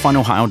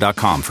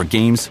keepitfunohio.com for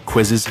games,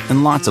 quizzes,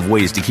 and lots of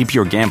ways to keep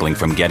your gambling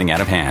from getting out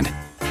of hand.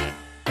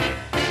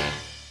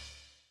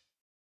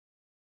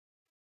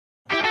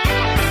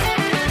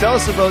 Tell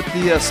us about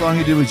the song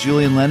you did with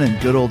Julian Lennon,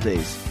 Good Old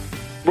Days.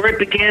 Where it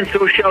began,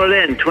 so shall it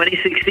end.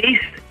 26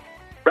 East,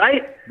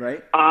 right?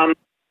 Right.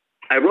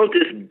 I wrote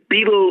this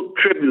Beatle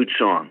tribute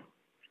song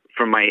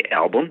for my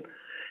album,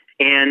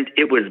 and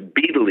it was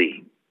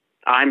Beatley.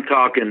 I'm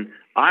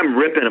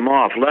ripping them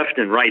off left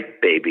and right,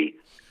 baby,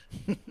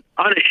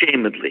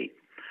 unashamedly.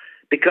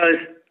 Because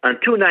on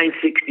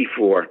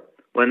 2/9/64,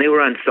 when they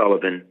were on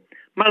Sullivan,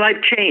 my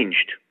life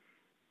changed.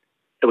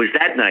 It was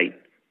that night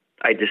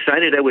I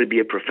decided I would be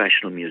a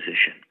professional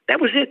musician. That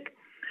was it.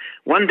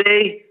 One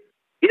day,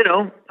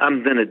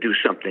 I'm going to do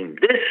something.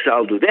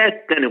 I'll do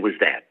that. Then it was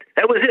that.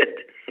 That was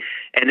it.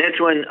 And that's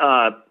when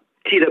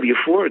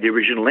TW4, the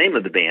original name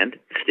of the band,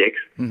 Styx,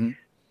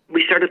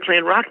 we started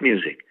playing rock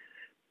music.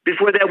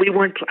 Before that,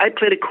 I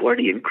played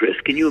accordion, Chris.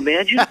 Can you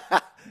imagine?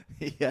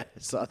 Yeah, I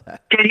saw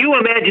that. Can you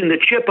imagine the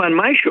chip on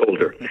my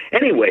shoulder?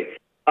 Anyway,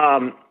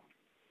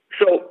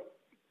 so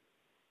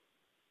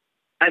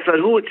I thought,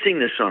 who would sing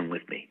this song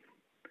with me?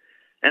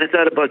 And I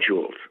thought about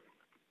Jules.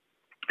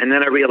 And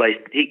then I realized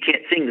he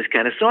can't sing this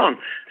kind of song.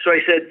 So I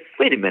said,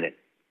 wait a minute.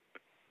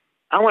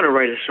 I want to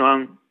write a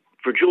song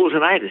for Jules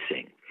and I to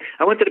sing.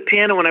 I went to the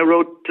piano and I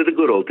wrote To the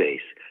Good Old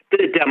Days.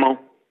 Did a demo.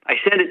 I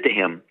sent it to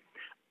him.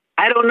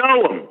 I don't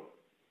know him.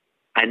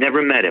 I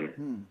never met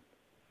him.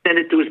 Sent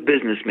it to his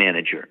business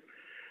manager.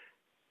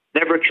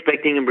 Never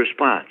expecting a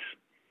response.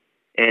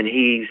 And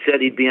he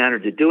said he'd be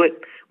honored to do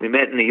it. We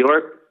met in New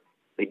York.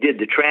 We did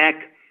the track.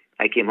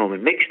 I came home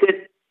and mixed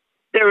it.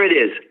 There it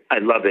is. I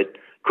love it.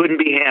 Couldn't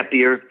be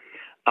happier.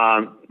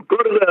 Go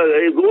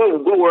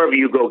wherever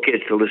you go,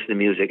 kids, to listen to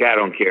music. I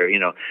don't care.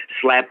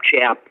 Slap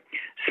Chap,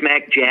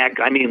 Smack Jack.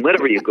 I mean,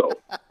 wherever you go.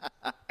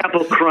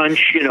 Apple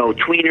Crunch,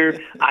 Tweener.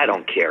 I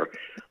don't care.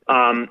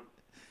 And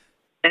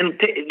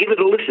give it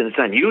a listen. It's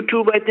on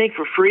YouTube, I think,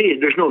 for free.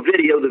 There's no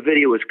video. The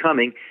video is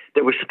coming.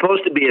 There was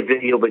supposed to be a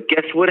video, but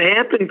guess what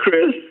happened,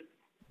 Chris?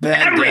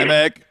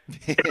 Pandemic.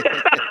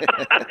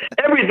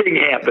 Everything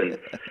happened.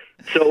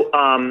 So,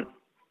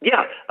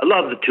 yeah, I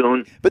love the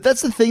tune. But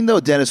that's the thing, though,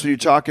 Dennis, when you're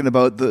talking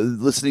about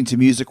listening to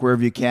music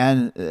wherever you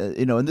can,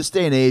 in this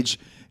day and age,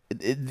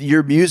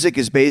 your music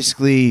is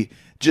basically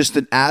just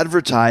an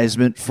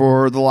advertisement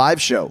for the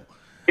live show.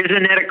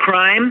 Isn't that a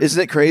crime?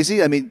 Isn't it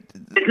crazy? I mean...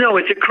 No,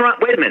 it's a crime.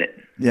 Wait a minute.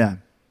 Yeah.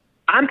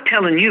 I'm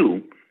telling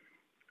you,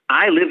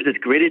 I lived at the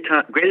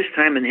greatest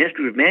time in the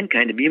history of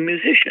mankind to be a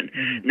musician.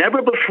 Mm-hmm.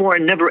 Never before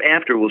and never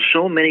after will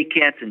so many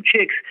cats and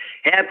chicks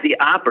have the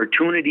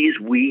opportunities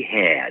we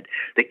had.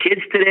 The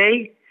kids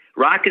today,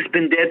 rock has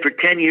been dead for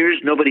 10 years.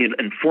 Nobody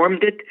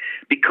informed it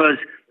because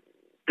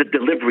the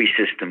delivery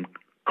system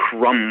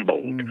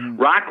crumbled. Mm-hmm.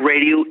 Rock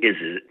radio is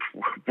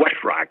what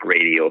rock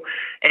radio?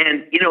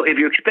 And, if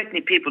you're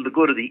expecting people to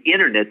go to the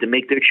internet to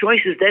make their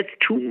choices, that's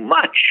too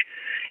much.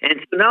 And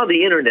so now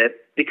the internet,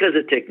 because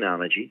of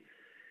technology,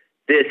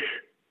 this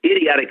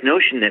idiotic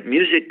notion that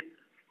music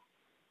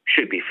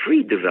should be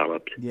free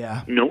developed.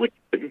 Yeah. No, it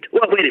shouldn't.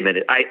 Well, wait a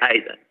minute.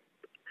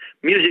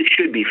 Music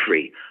should be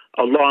free,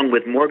 along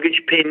with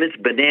mortgage payments,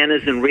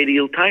 bananas, and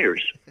radial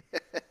tires.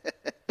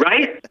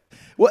 Right?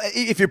 Well,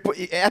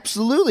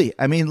 absolutely.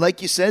 I mean,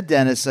 like you said,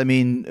 Dennis, I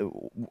mean,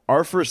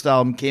 our first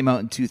album came out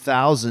in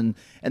 2000,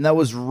 and that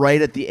was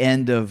right at the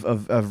end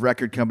of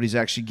record companies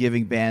actually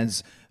giving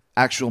bands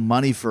actual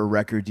money for a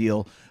record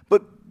deal.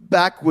 But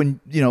back when,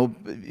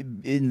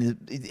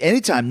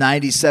 anytime,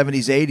 90s,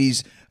 70s,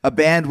 80s, a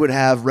band would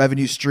have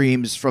revenue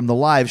streams from the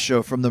live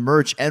show, from the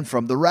merch, and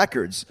from the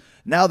records.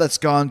 Now that's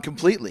gone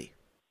completely.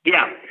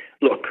 Yeah.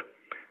 Look,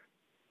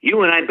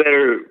 you and I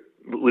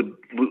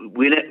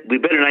we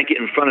better not get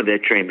in front of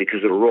that train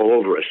because it'll roll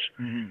over us.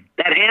 Mm-hmm.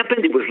 That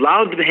happened. It was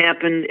allowed to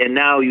happen. And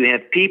now you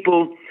have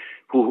people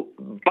who,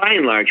 by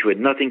and large, who had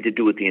nothing to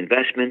do with the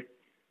investment,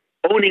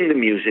 owning the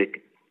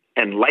music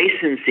and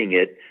licensing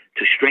it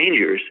to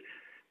strangers.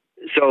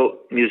 So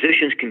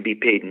musicians can be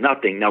paid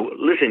nothing. Now,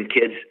 listen,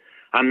 kids,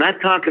 I'm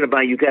not talking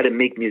about you got to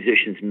make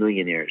musicians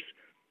millionaires.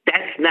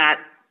 That's not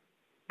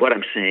what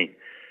I'm saying.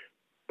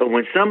 But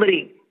when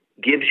somebody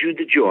gives you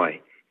the joy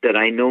that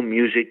I know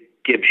music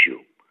gives you,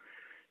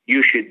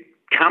 you should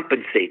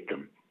compensate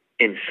them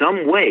in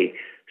some way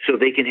so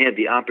they can have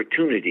the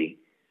opportunity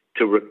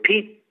to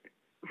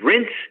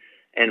rinse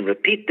and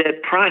repeat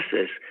that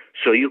process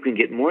so you can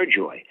get more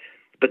joy.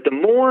 But the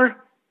more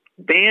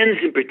bands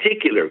in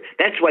particular,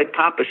 that's why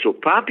pop is so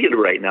popular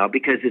right now,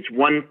 because it's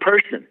one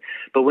person.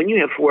 But when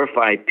you have 4 or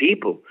 5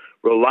 people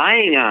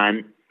relying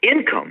on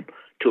income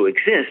to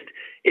exist,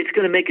 it's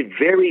going to make it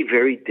very,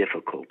 very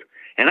difficult.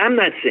 And I'm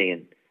not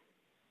saying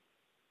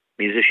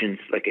musicians,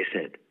 like I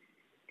said,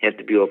 have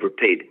to be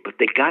overpaid, but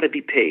they got to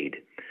be paid.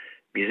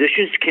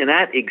 Musicians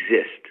cannot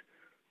exist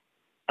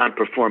on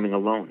performing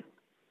alone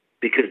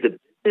because the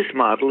business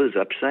model is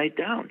upside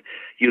down.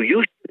 You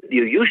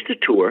used to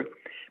tour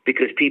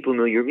because people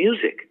know your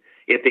music.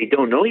 If they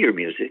don't know your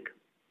music,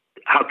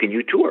 how can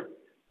you tour?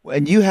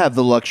 And you have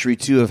the luxury,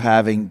 too, of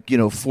having,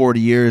 40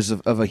 years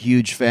of a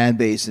huge fan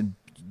base and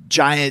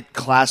giant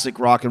classic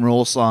rock and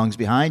roll songs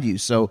behind you.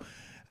 So,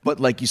 but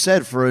like you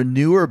said, for a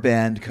newer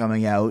band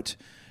coming out,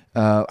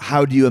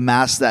 how do you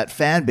amass that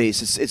fan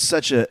base? It's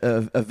such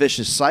a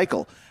vicious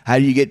cycle. How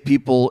do you get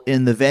people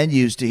in the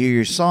venues to hear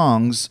your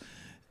songs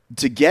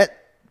to get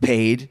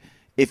paid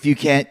if you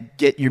can't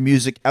get your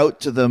music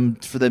out to them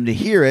for them to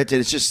hear it?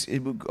 And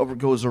it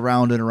goes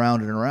around and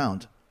around and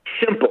around.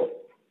 Simple.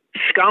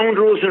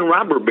 Scoundrels and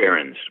robber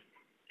barons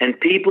and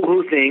people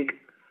who think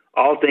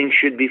all things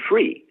should be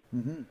free.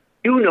 Mm-hmm.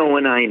 You know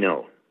and I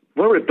know.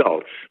 We're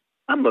adults.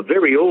 I'm a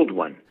very old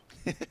one.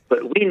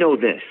 But we know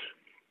this.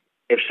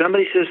 If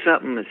somebody says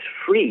something is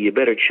free, you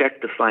better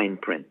check the fine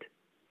print.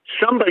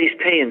 Somebody's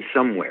paying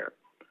somewhere.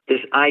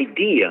 This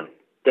idea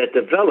that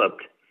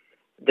developed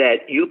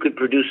that you could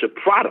produce a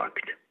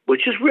product,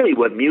 which is really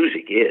what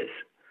music is,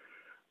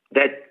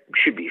 that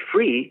should be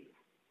free,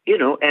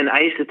 and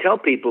I used to tell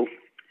people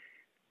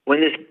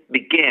when this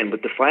began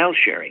with the file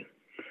sharing,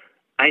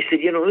 I said,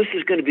 this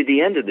is going to be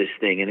the end of this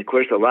thing. And of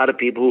course, a lot of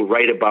people who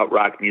write about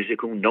rock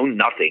music who know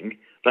nothing,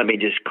 let me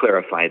just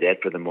clarify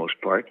that for the most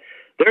part,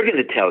 they're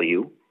going to tell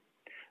you,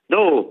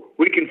 no,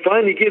 we can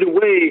finally get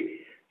away,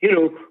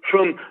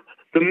 from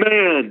the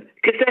man,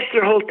 because that's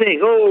their whole thing.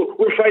 Oh,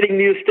 we're fighting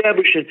the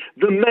establishment.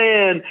 The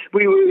man,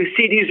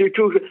 CDs are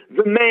too,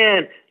 the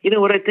man. You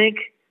know what I think?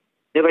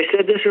 Have I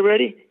said this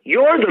already?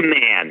 You're the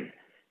man.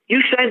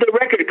 You signed a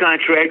record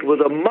contract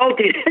with a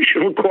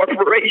multinational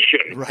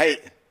corporation.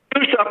 Right.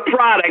 There's a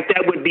product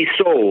that would be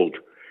sold.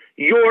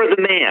 You're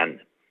the man.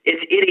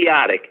 It's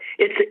idiotic.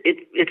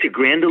 It's a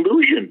grand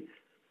illusion.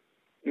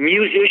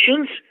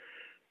 Musicians,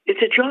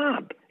 it's a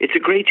job. It's a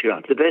great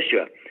job, the best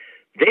job.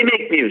 They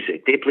make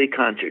music. They play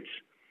concerts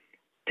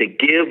to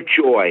give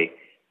joy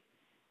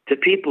to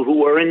people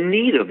who are in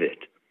need of it.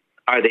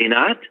 Are they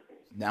not?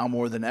 Now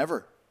more than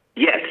ever.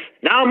 Yes,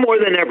 now more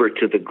than ever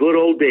to the good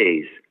old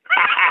days.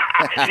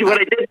 See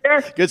what I did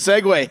there? Good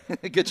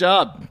segue. Good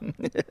job.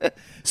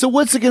 So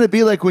what's it going to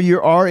be like when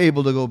you are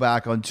able to go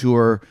back on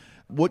tour?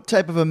 What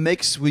type of a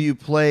mix will you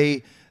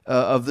play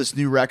of this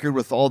new record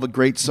with all the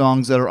great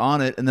songs that are on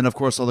it, and then, of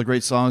course, all the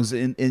great songs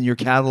in your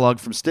catalog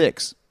from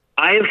Styx?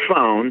 I have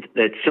found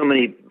that so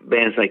many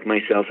bands like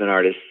myself and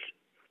artists,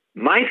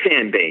 my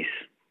fan base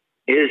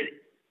is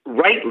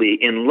rightly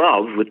in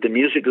love with the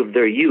music of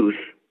their youth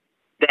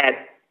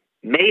that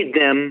made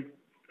them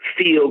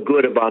feel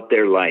good about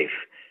their life.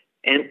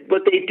 And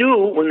what they do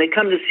when they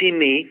come to see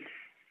me,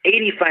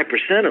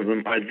 85% of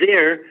them are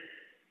there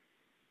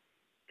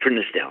for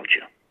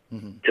nostalgia,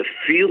 to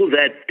feel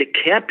that, to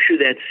capture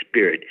that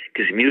spirit,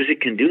 because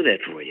music can do that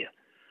for you.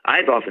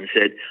 I've often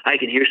said, I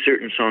can hear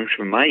certain songs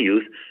from my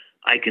youth.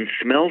 I can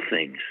smell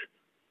things.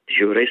 Did you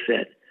hear what I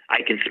said?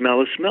 I can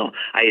smell a smell.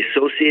 I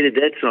associated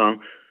that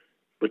song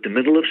with the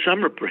middle of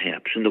summer,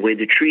 perhaps, and the way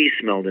the trees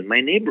smelled in my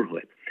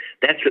neighborhood.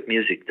 That's what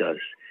music does.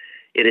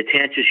 It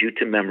attaches you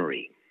to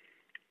memory.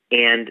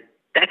 And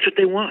that's what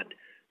they want.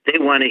 They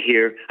want to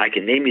hear, I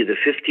can name you the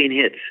 15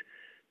 hits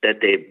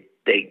that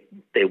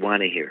they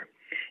want to hear.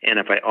 And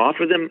if I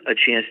offer them a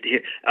chance to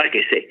hear, like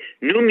I say,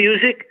 new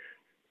music,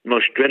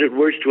 most dreaded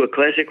words to a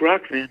classic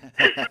rock fan.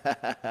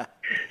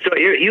 So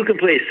here, you can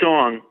play a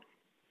song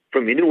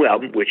from your new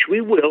album, which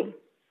we will,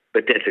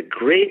 but that's a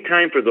great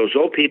time for those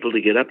old people to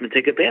get up and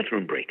take a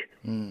bathroom break.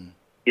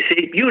 You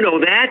see, you know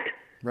that.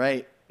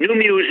 Right. New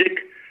music,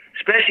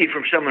 especially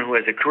from someone who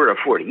has a career of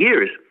 40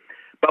 years.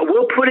 But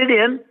we'll put it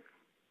in.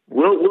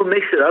 We'll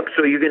mix it up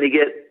so you're going to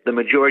get the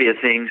majority of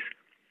things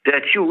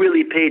that you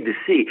really paid to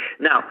see.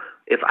 Now,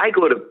 if I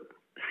go to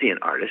see an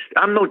artist,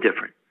 I'm no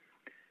different.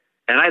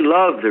 And I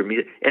love their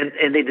music.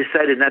 And they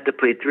decided not to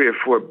play 3 or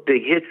 4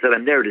 big hits that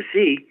I'm there to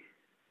see.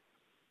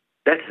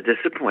 That's a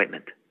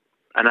disappointment.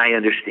 And I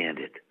understand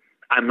it.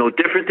 I'm no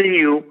different than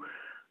you.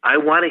 I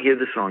want to hear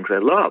the songs I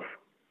love.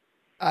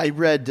 I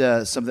read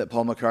something that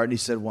Paul McCartney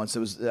said once.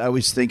 I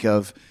always think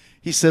of.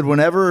 He said,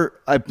 whenever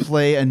I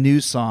play a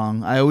new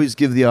song, I always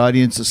give the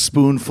audience a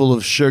spoonful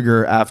of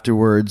sugar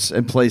afterwards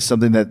and play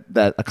something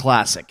that a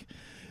classic.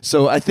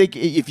 So I think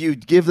if you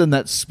give them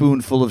that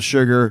spoonful of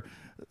sugar,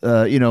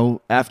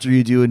 after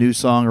you do a new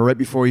song or right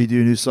before you do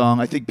a new song,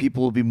 I think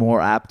people will be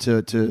more apt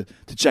to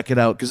check it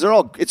out because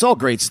it's all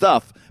great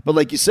stuff. But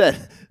like you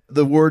said,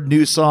 the word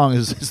new song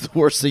is the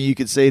worst thing you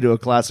could say to a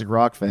classic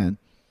rock fan.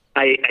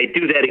 I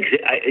do that.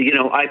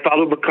 I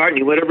follow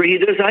McCartney. Whatever he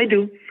does, I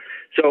do.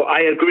 So I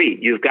agree.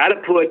 You've got to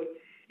put.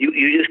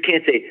 You just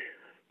can't say,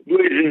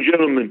 "Ladies and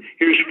gentlemen,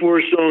 here's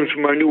 4 songs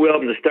from our new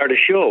album to start a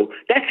show."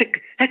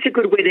 That's a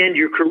good way to end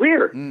your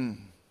career.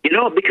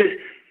 Because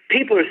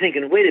people are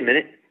thinking, "Wait a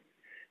minute,"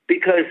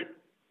 because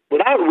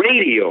without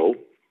radio,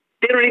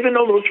 they don't even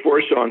know those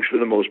 4 songs for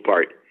the most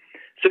part.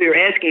 So you're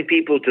asking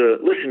people to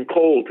listen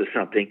cold to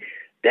something.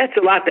 That's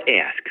a lot to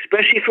ask,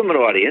 especially from an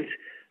audience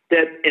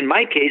that, in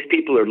my case,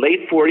 people are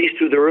late 40s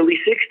through their early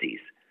 60s.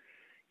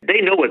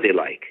 They know what they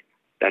like.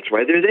 That's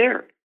why they're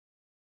there.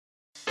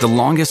 The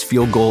longest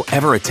field goal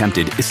ever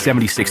attempted is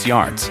 76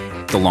 yards.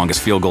 The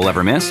longest field goal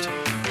ever missed?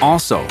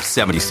 Also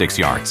 76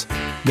 yards.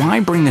 Why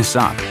bring this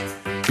up?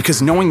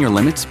 Because knowing your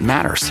limits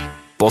matters,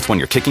 both when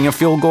you're kicking a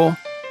field goal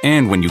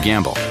and when you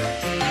gamble.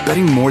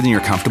 Betting more than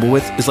you're comfortable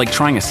with is like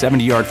trying a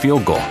 70-yard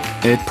field goal.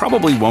 It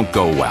probably won't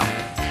go well.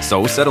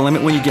 So set a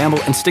limit when you gamble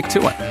and stick to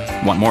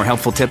it. Want more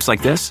helpful tips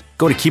like this?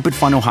 Go to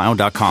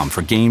keepitfunohio.com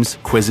for games,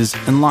 quizzes,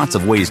 and lots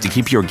of ways to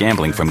keep your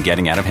gambling from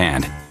getting out of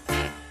hand.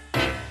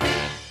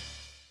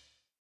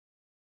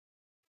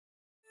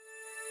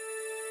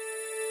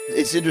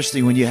 It's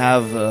interesting when you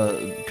have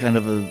kind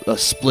of a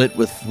split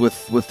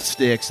with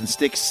Styx, and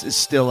Styx is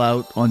still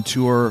out on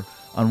tour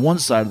on one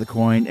side of the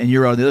coin, and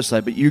you're on the other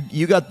side. But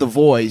you got the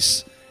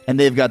voice, and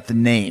they've got the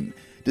name.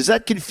 Does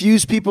that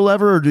confuse people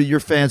ever, or do your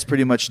fans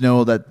pretty much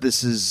know that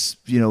this is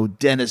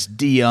Dennis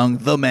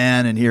DeYoung, the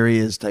man, and here he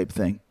is type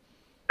thing?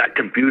 That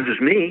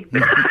confuses me.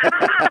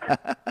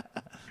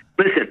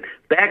 Listen,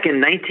 back in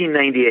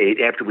 1998,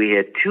 after we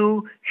had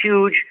 2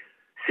 hugely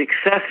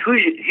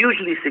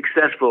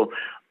successful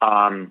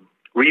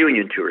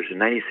reunion tours in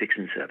 96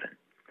 and 7.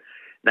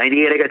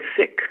 98, I got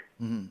sick.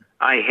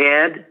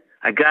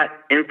 I got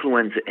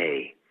influenza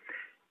A.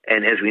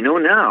 And as we know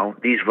now,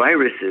 these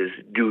viruses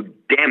do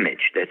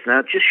damage. That's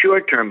not just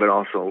short-term, but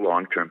also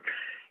long-term.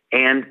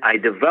 And I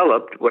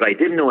developed what I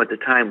didn't know at the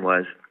time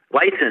was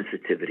light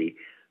sensitivity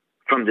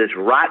from this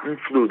rotten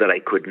flu that I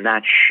could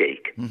not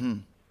shake.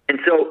 And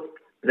so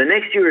the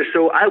next year or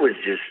so, I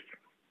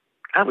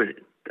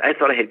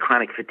thought I had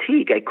chronic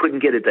fatigue. I couldn't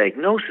get a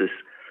diagnosis.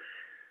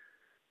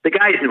 The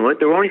guys knew it.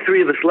 There were only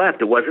 3 of us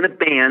left. It wasn't a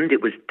band.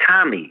 It was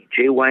Tommy,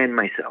 JY, and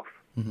myself.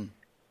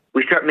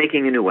 We start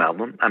making a new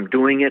album. I'm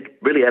doing it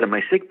really out of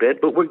my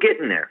sickbed, but we're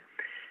getting there.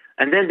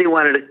 And then they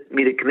wanted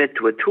me to commit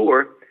to a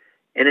tour.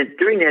 And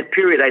during that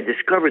period, I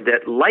discovered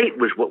that light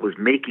was what was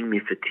making me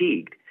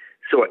fatigued.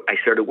 So I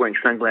started wearing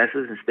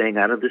sunglasses and staying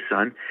out of the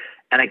sun,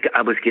 and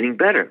I was getting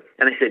better.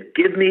 And I said,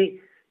 give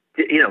me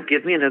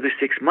another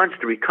 6 months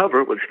to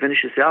recover. Let's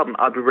finish this album.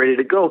 I'll be ready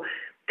to go.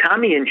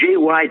 Tommy and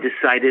JY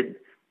decided,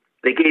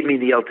 they gave me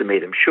the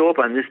ultimatum. Show up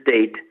on this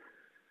date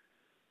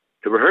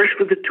to rehearse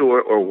for the tour,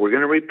 or we're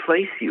going to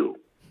replace you.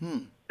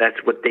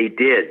 That's what they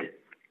did.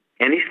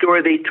 Any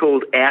story they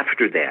told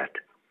after that,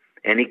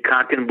 any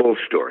cock and bull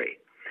story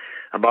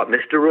about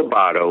Mr.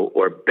 Roboto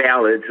or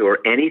ballads or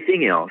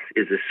anything else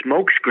is a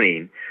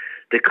smokescreen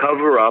to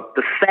cover up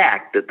the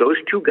fact that those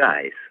 2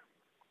 guys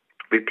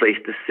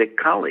replaced a sick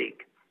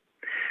colleague.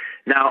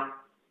 Now,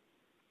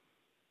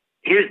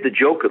 here's the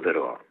joke of it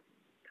all.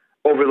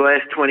 Over the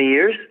last 20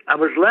 years, I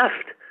was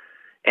left.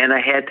 And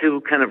I had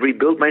to kind of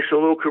rebuild my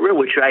solo career,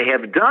 which I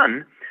have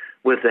done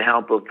with the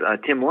help of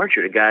Tim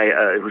Orchard, a guy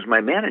who was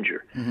my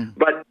manager.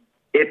 But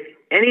if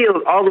any of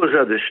all those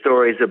other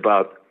stories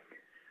about,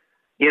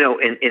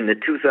 in the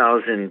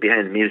 2000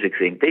 Behind the Music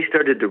thing, they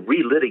started to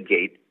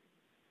relitigate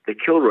the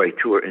Kilroy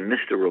tour and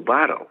Mr.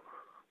 Roboto.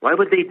 Why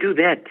would they do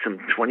that some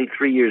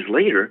 23 years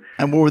later?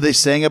 And what were they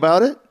saying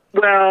about it?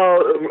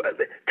 Well,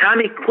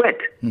 Tommy quit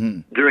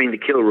during the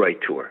Kilroy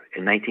tour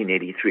in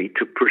 1983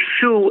 to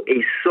pursue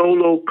a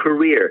solo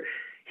career.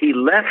 He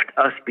left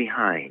us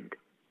behind.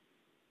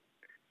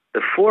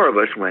 The four of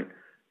us went,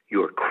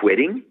 "You're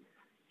quitting?"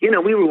 You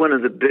know, we were one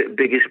of the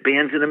biggest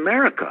bands in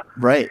America.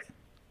 Right.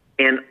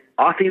 And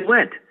off he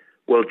went.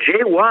 Well,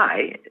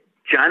 JY,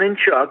 John and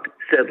Chuck,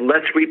 said,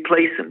 "Let's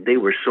replace him." They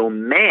were so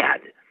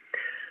mad.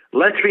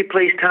 "Let's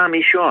replace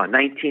Tommy Shaw,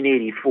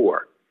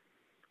 1984.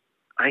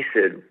 I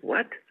said,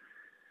 "What?"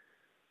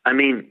 I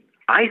mean,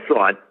 I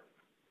thought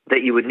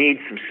that you would need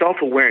some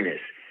self-awareness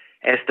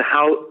as to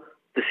how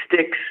the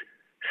Styx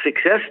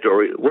success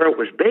story, where it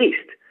was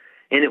based.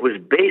 And it was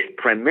based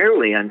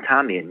primarily on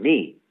Tommy and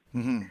me.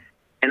 Mm-hmm.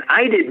 And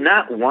I did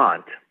not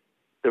want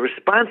the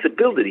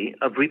responsibility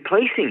of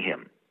replacing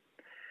him.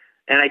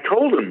 And I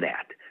told him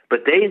that.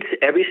 But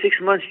every 6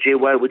 months,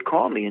 JY would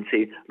call me and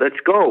say, "Let's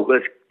go,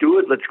 let's do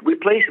it, let's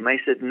replace him." I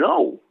said,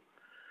 "No."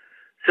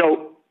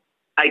 So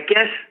I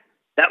guess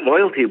that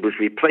loyalty was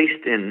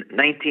replaced in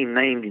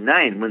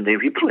 1999 when they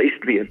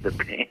replaced me in the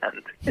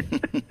band.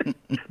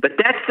 But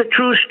that's the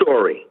true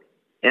story.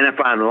 And if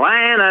I'm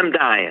lying, I'm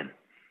dying.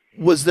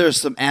 Was there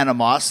some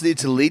animosity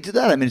to lead to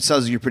that? I mean, it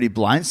sounds like you're pretty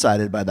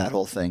blindsided by that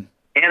whole thing.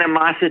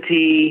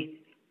 Animosity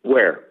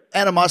where?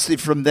 Animosity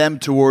from them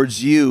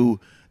towards you.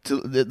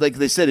 Like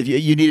they said, if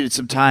you needed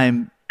some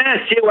time. Yes,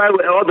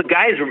 all the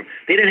guys,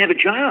 they didn't have a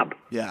job.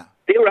 Yeah.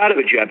 They were out of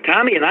a job.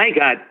 Tommy and I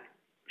got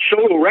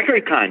solo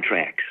record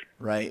contracts.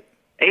 Right.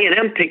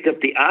 A&M picked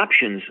up the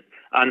options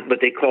on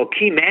what they call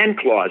key man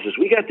clauses.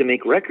 We got to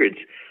make records.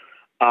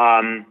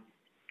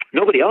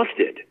 Nobody else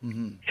did.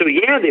 Mm-hmm. So,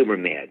 yeah, they were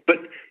mad. But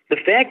the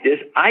fact is,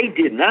 I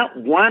did not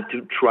want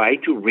to try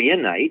to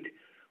reunite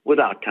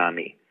without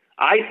Tommy.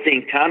 I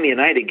think Tommy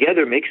and I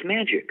together makes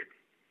magic.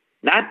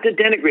 Not to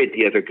denigrate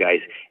the other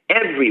guys.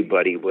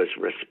 Everybody was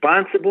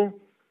responsible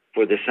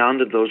for the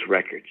sound of those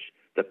records.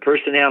 The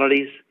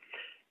personalities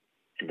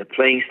and the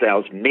playing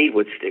styles made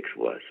what Styx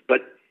was.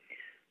 But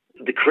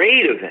the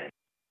creative end,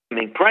 I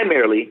mean,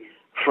 primarily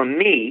from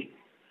me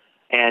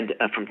and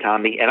from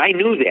Tommy, and I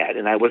knew that,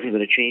 and I wasn't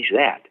going to change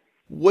that.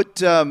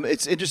 What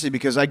it's interesting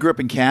because I grew up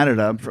in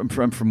Canada. I'm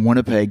from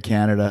Winnipeg,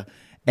 Canada,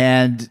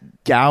 and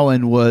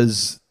Gowan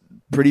was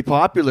pretty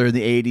popular in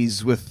the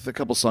 80s with a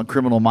couple songs.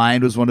 Criminal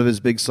Mind was one of his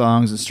big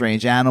songs, and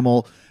Strange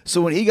Animal.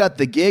 So when he got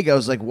the gig, I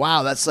was like,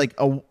 wow, that's like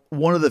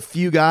one of the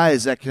few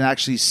guys that can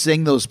actually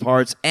sing those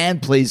parts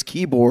and plays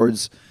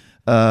keyboards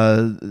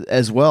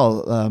as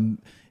well.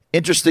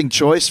 Interesting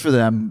choice for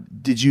them.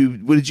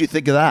 What did you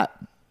think of that?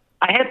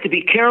 I have to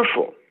be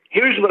careful.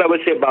 Here's what I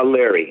would say about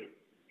Larry.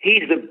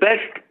 He's the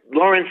best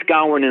Lawrence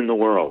Gowan in the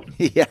world.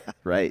 Yeah,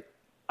 right.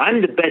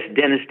 I'm the best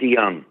Dennis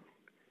DeYoung,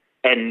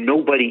 and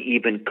nobody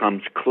even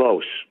comes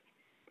close.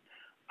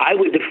 I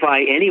would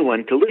defy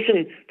anyone to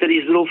listen to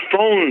these little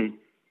phone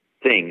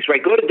things,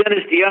 right? Go to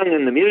Dennis DeYoung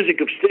and the Music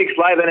of Styx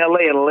live in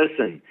L.A. and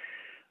listen.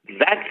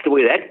 That's the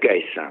way that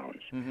guy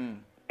sounds. Mm-hmm.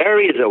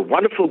 Larry is a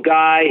wonderful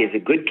guy. He's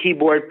a good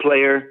keyboard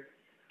player.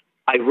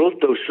 I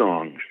wrote those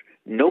songs.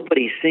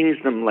 Nobody sings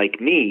them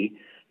like me,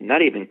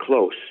 not even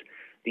close.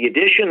 The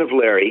addition of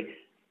Larry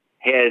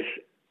has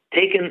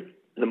taken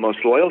the most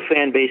loyal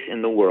fan base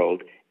in the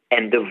world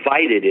and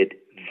divided it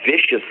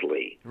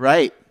viciously.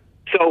 Right.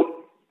 So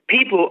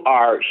people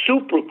are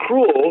super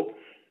cruel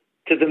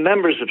to the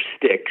members of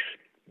Styx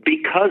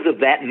because of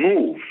that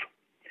move.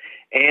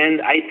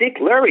 And I think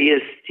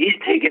Larry he's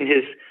taken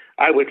his,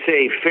 I would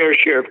say, fair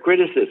share of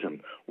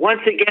criticism.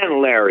 Once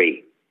again,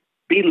 Larry,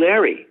 be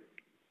Larry.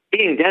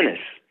 Being Dennis,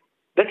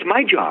 that's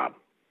my job.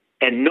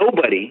 And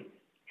nobody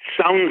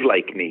sounds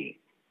like me,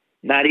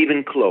 not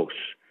even close.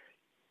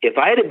 If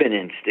I had been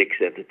in Styx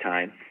at the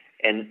time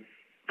and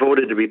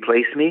voted to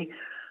replace me,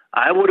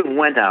 I would have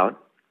went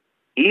out,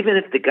 even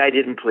if the guy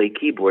didn't play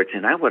keyboards,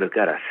 and I would have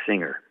got a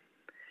singer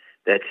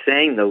that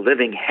sang the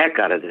living heck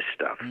out of this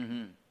stuff.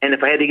 Mm-hmm. And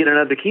if I had to get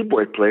another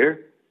keyboard player,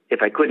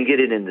 if I couldn't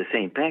get it in the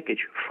same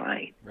package,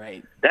 fine.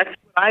 Right. That's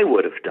what I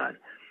would have done.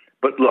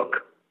 But look,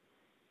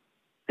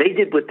 they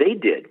did what they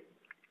did.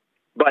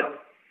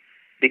 But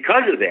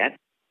because of that,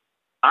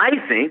 I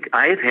think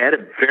I have had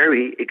a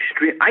very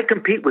extreme... I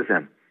compete with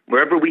them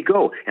wherever we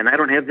go, and I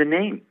don't have the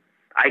name.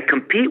 I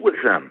compete with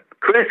them.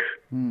 Chris,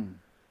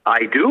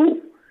 I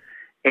do.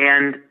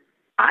 And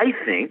I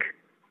think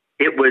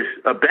it was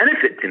a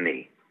benefit to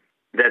me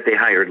that they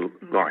hired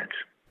Lawrence.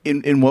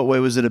 In what way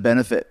was it a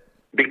benefit?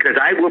 Because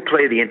I will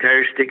play the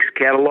entire Styx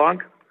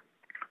catalog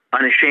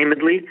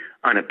unashamedly,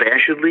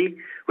 unabashedly,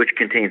 which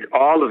contains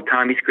all of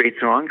Tommy's great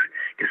songs,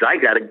 because I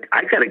got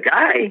a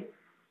guy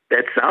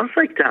that sounds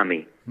like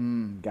Tommy.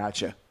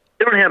 Gotcha.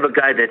 They don't have a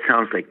guy that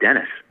sounds like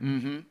Dennis.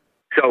 Mm-hmm.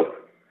 So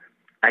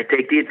I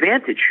take the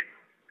advantage.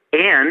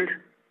 And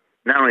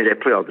not only did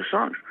I play all the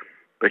songs,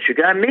 but you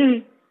got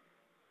me.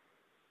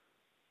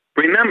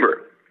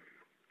 Remember,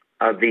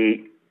 of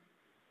the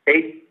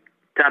 8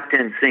 top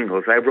 10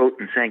 singles, I wrote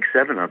and sang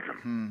 7 of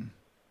them.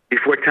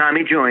 Before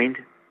Tommy joined,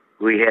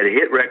 we had a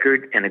hit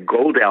record and a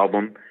gold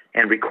album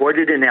and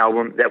recorded an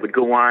album that would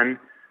go on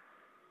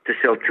to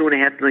sell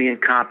 2.5 million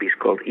copies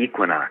called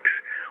Equinox.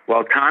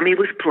 while Tommy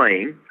was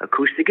playing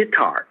acoustic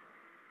guitar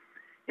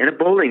in a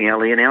bowling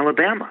alley in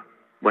Alabama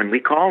when we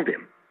called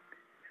him.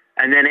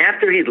 And then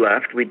after he'd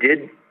left, we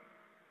did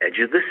Edge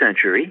of the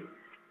Century,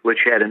 which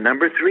had a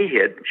number 3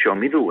 hit, Show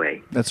Me the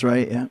Way. That's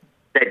right, yeah.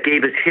 That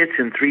gave us hits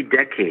in 3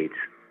 decades.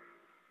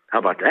 How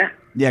about that?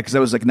 Yeah, because that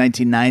was like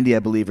 1990, I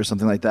believe, or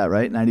something like that,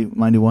 right?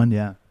 91,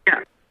 yeah. Yeah.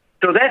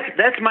 So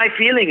that's my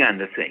feeling on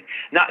the thing.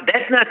 Now,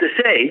 that's not to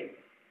say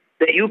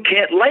that you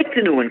can't like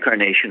the new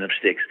incarnation of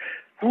Styx.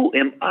 Who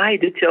am I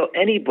to tell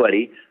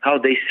anybody how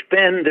they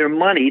spend their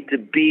money to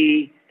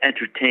be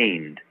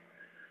entertained?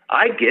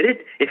 I get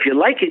it. If you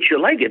like it, you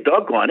like it.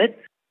 Doggone it.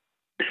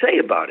 Say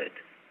about it.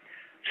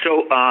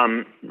 So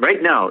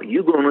right now,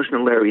 you go and listen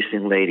to Larry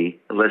sing "Lady,"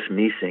 unless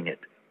me sing it.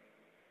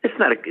 That's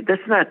not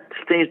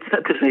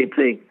the same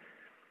thing.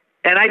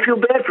 And I feel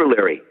bad for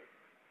Larry.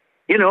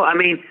 You know, I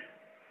mean,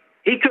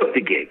 he took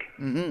the gig,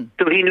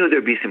 so he knew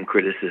there'd be some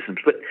criticisms.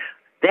 But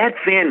that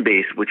fan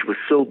base, which was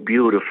so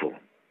beautiful,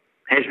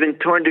 has been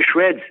torn to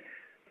shreds.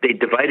 They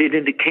divided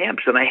into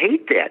camps, and I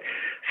hate that.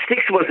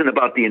 Styx wasn't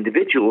about the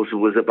individuals; it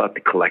was about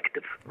the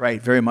collective.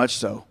 Right, very much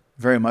so.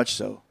 Very much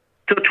so.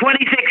 So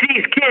 26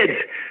 East kids,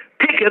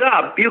 pick it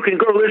up. You can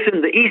go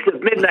listen to East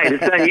of Midnight.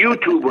 It's on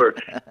YouTube or,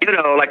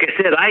 like I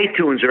said,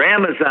 iTunes or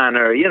Amazon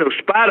or,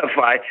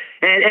 Spotify,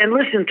 and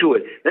listen to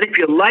it. Then if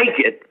you like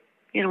it,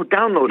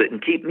 download it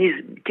and keep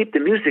the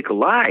music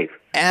alive.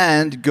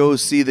 And go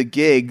see the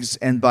gigs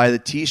and buy the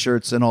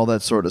T-shirts and all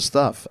that sort of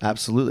stuff.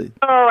 Absolutely.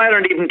 Oh, I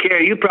don't even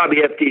care. You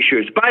probably have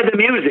T-shirts. Buy the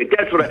music.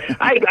 That's what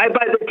I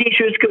buy the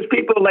T-shirts because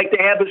people like to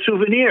have a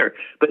souvenir.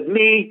 But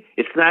me,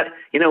 it's not.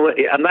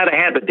 I'm not a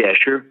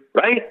haberdasher,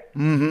 right?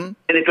 Mm-hmm. And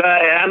if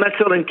I'm not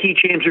selling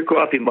keychains or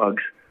coffee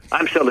mugs,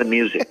 I'm selling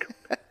music.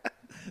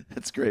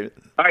 That's great.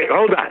 All right,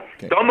 hold on.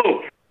 Okay. Don't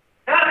move.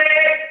 Tommy!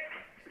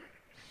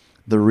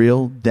 The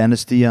real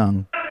Dennis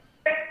DeYoung,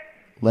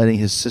 letting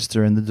his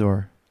sister in the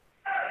door.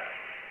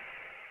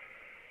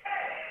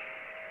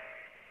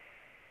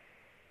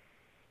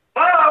 Oh,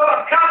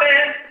 I'm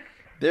coming.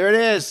 There it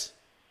is.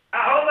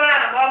 Hold on,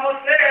 I'm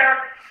almost there.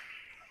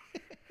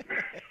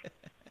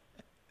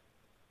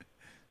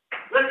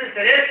 Listen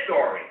to this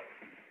story.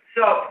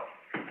 So,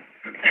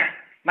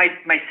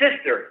 my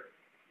sister,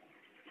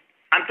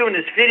 I'm doing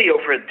this video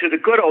to the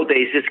good old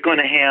days. It's going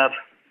to have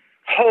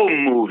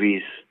home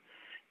movies.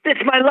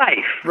 It's my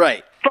life.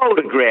 Right.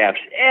 Photographs,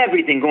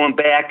 everything going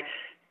back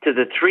to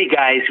the 3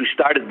 guys who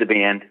started the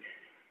band.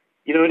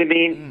 You know what I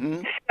mean?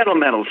 Mm-hmm.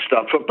 Sentimental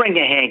stuff. So bring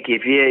a hanky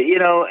if you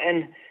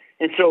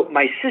and so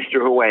my sister,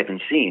 who I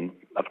haven't seen,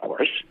 of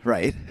course,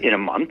 right, in a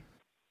month,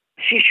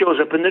 she shows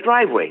up in the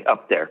driveway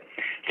up there.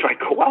 So I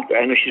go out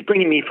there. I know she's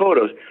bringing me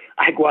photos.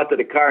 I go out to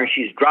the car and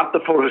she's dropped the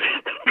photos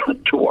at the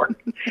front door.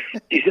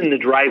 She's in the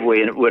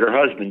driveway with her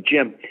husband,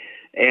 Jim,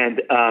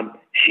 and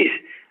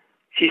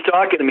She's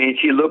talking to me, and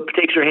she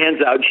takes her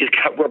hands out, and she's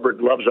got rubber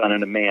gloves on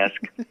and a mask.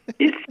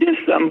 It's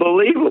just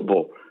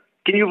unbelievable.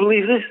 Can you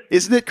believe this?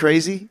 Isn't it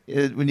crazy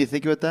when you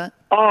think about that?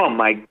 Oh,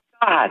 my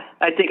God.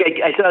 I think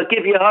I said, I'll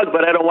give you a hug,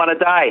 but I don't want to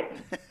die.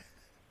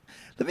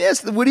 Let me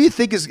ask, what do you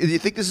think do you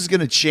think this is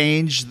going to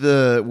change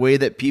the way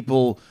that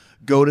people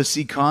go to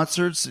see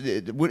concerts? How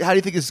do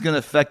you think this is going to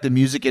affect the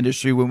music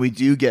industry when we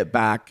do get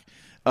back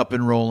up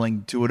and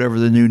rolling to whatever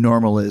the new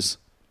normal is?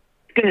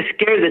 It's going to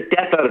scare the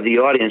death out of the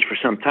audience for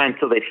some time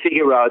until they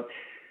figure out,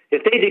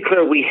 if they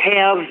declare we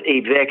have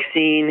a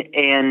vaccine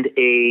and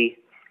a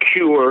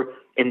cure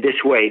in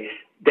this way,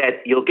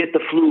 that you'll get the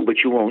flu, but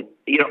you won't.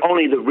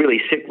 Only the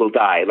really sick will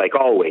die, like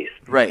always.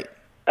 Right.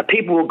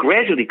 People will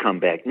gradually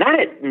come back.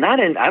 I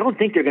don't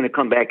think they're going to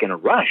come back in a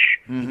rush.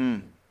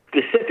 Mm-hmm.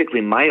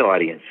 Specifically, my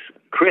audience.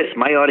 Chris,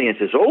 my audience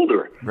is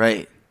older.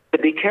 Right.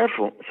 But be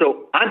careful.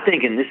 So I'm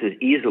thinking this is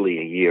easily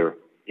a year.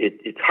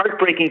 It's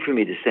heartbreaking for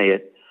me to say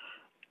it.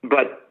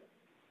 But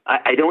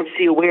I don't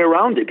see a way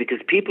around it because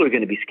people are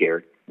going to be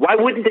scared. Why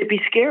wouldn't they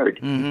be scared?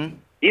 Mm-hmm.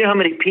 You know how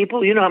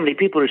many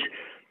people are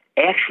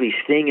actually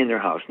staying in their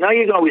house? Now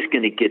you're always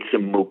going to get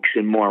some mooks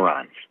and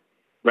morons,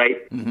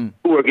 right? Mm-hmm.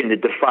 Who are going to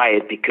defy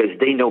it because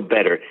they know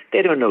better.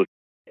 They don't know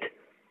shit.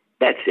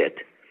 That's it.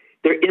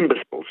 They're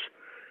imbeciles.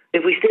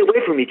 If we stay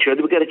away from each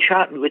other, we got a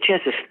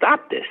chance to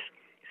stop this.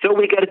 So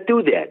we got to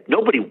do that.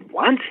 Nobody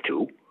wants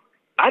to.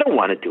 I don't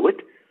want to do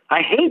it.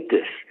 I hate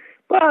this.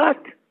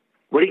 But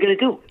what are you going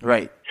to do?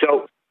 Right.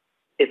 So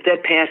if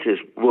that passes,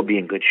 we'll be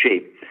in good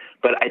shape.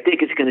 But I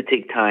think it's going to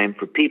take time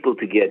for people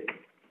to get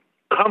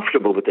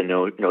comfortable with the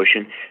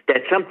notion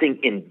that something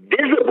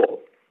invisible.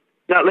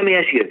 Now, let me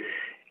ask you.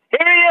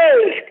 Here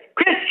he is,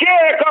 Chris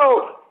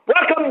Jericho.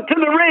 Welcome to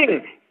the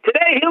ring.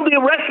 Today he'll be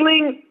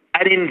wrestling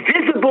an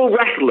invisible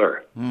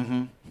wrestler.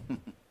 Mm-hmm.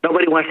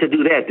 Nobody wants to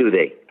do that, do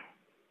they?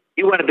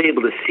 You want to be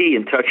able to see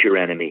and touch your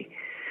enemy.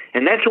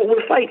 And that's what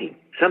we're fighting,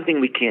 something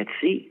we can't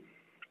see.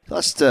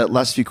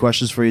 Last few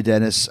questions for you,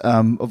 Dennis.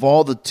 Of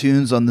all the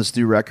tunes on this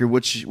new record,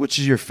 which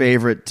is your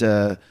favorite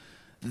on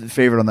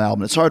the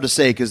album? It's hard to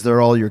say because they're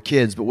all your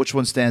kids, but which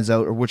one stands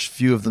out, or which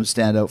few of them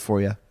stand out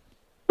for you?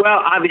 Well,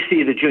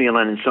 obviously the Julian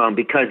Lennon song,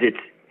 because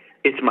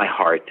it's my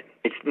heart.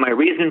 It's my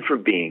reason for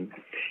being.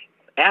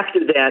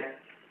 After that,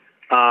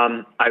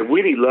 I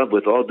really love,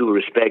 with all due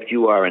respect,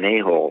 You Are an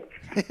A-Hole.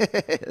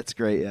 That's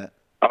great, yeah.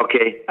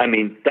 Okay, I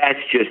mean, that's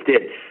just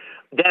it.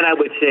 Then I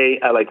would say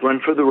I like Run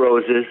for the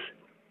Roses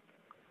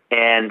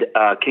and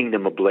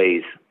Kingdom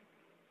Ablaze.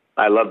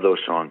 I love those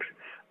songs.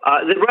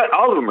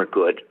 All of them are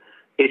good.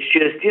 It's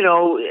just,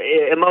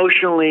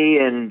 emotionally,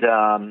 and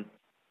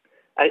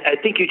I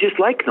think you just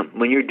like them.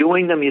 When you're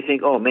doing them, you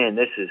think, oh, man,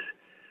 this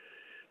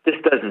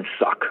doesn't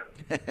suck.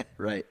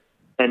 Right.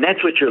 And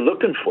that's what you're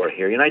looking for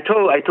here. And I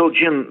told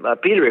Jim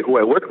Peterick, who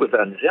I worked with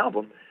on this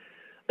album,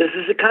 this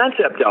is a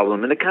concept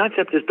album, and the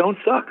concept is don't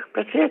suck.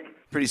 That's it.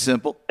 Pretty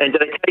simple. And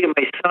did I tell you,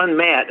 my son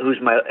Matt, who's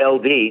my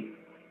LD,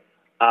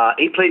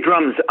 he played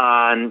drums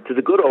on To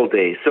the Good Old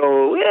Days.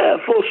 So, yeah,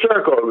 full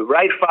circle,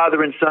 right?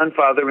 Father and son.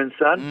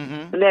 Mm-hmm.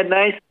 Isn't that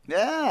nice?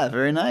 Yeah,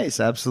 very nice.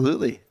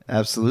 Absolutely.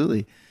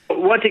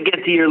 Once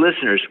again, to your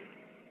listeners,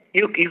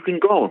 you can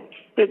go,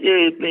 hit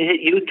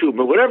YouTube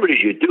or whatever it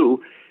is you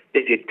do.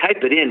 If you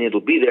type it in,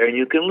 it'll be there, and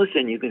you can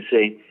listen. You can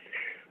say,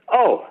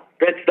 oh,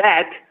 that's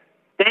that.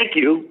 Thank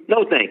you.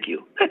 No, thank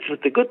you. That's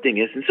what the good thing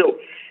is. And so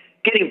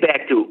getting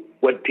back to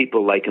what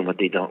people like and what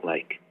they don't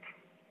like,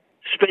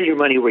 spend your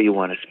money where you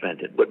want to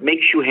spend it. What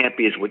makes you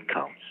happy is what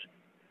counts.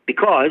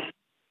 Because,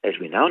 as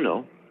we now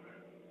know,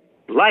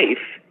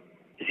 life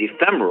is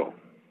ephemeral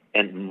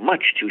and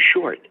much too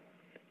short.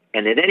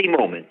 And at any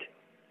moment,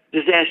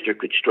 disaster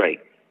could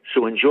strike.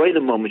 So enjoy the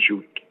moments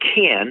you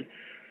can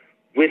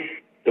with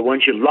the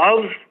ones you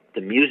love,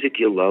 the music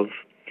you love.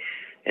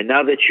 And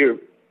now that you're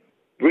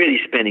really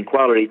spending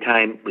quality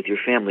time with your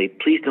family,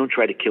 please don't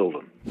try to kill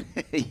them.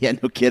 Yeah,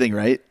 no kidding,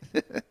 right?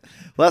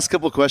 Last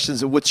couple of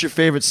questions. What's your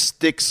favorite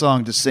Styx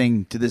song to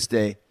sing to this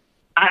day?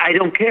 I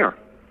don't care.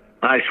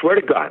 I swear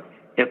to God.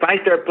 If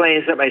I start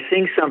playing something, I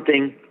sing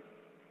something,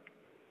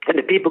 and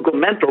the people go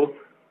mental,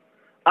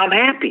 I'm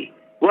happy.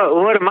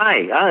 Well, what am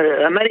I?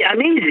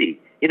 I'm easy.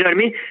 You know what I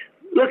mean?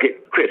 Look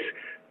at Chris.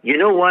 You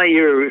know why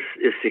you're as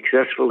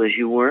successful as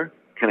you were?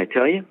 Can I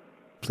tell you?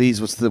 Please,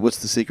 what's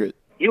the secret?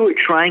 You were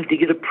trying to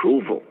get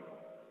approval.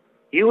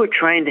 You were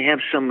trying to have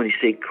somebody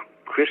say,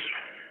 Chris,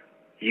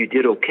 you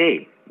did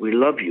okay. We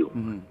love you.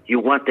 Mm-hmm. You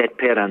want that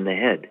pat on the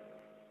head.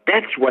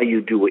 That's why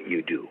you do what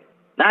you do.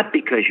 Not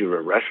because you're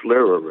a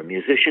wrestler or a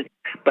musician,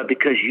 but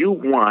because you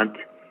want,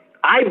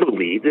 I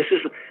believe,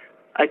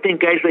 I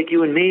think guys like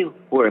you and me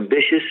who are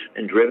ambitious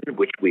and driven,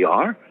 which we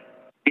are,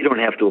 you don't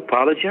have to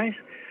apologize.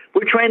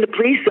 We're trying to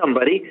please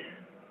somebody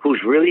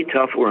who's really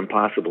tough or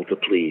impossible to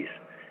please.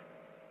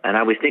 And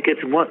I always think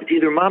it's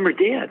either mom or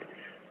dad.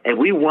 And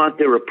we want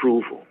their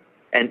approval.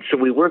 And so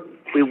we work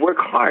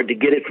hard to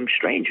get it from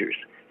strangers.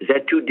 Is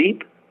that too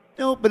deep?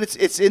 No, but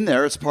it's in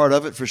there. It's part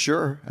of it for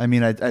sure. I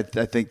mean, I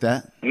think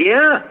that.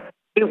 Yeah.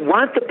 We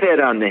want the pat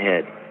on the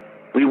head.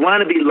 We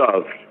want to be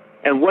loved.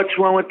 And what's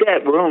wrong with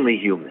that? We're only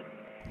human.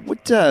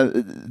 What,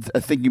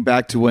 thinking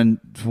back to when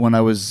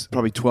I was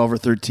probably 12 or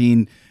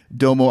 13,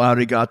 Domo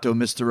Arigato,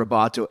 Mr.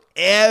 Roboto,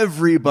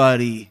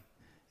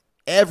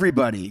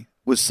 everybody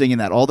was singing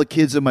that. All the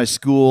kids in my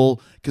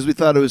school, because we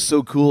thought it was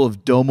so cool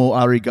of Domo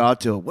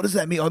Arigato. What does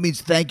that mean? Oh, it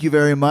means thank you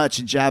very much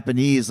in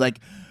Japanese. Like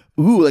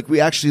we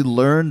actually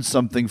learned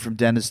something from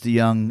Dennis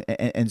DeYoung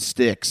and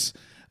Styx.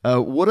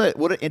 What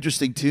an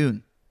interesting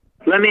tune.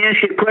 Let me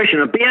ask you a question.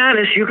 Now, be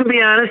honest. You can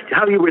be honest.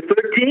 How, you were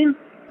 13?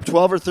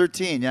 12 or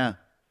 13, yeah.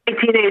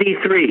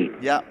 1983.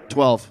 Yeah,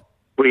 12.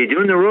 Were you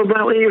doing the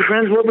robot with your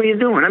friends? What were you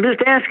doing? I'm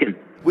just asking.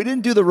 We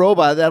didn't do the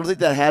robot. I don't think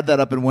that had that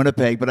up in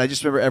Winnipeg, but I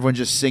just remember everyone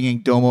just singing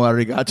Domo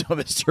Arigato,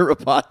 Mr.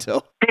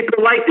 Roboto.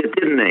 People liked it,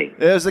 didn't they?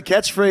 It was a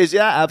catchphrase.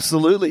 Yeah,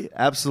 absolutely.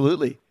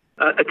 Absolutely.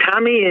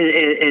 Tommy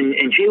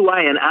and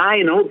JY and I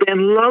and the whole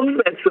band loved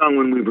that song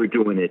when we were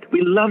doing it.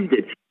 We loved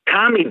it.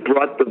 Tommy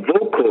brought the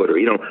vocoder,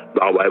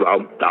 bow, bow,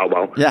 bow, bow,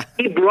 bow. Yeah.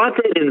 He brought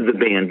that into the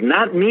band,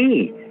 not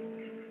me.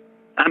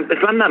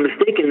 If I'm not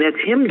mistaken,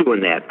 that's him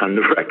doing that on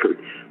the record.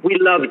 We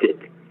loved it.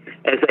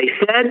 As I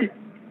said,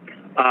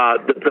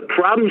 the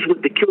problems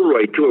with the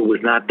Kilroy tour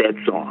was not that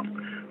song.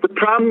 The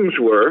problems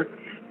were,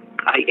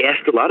 I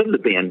asked a lot of the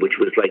band, which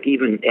was like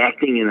even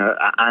acting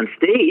on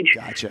stage,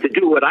 Gotcha. to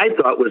do what I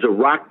thought was a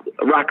rock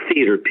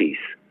theater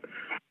piece,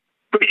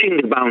 pushing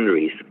the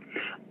boundaries.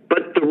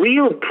 But the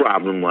real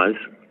problem was,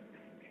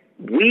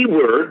 we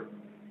were,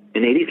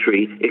 in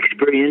 83,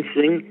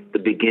 experiencing the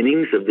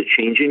beginnings of the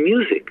change in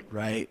music.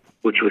 Right.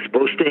 Which was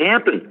supposed to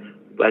happen.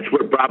 That's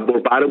where Bob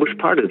Bobata was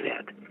part of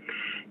that.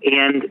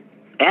 And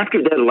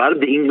after that, a lot of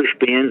the English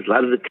bands, a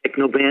lot of the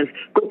techno bands,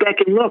 go back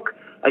and look.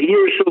 A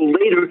year or so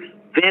later,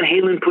 Van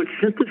Halen put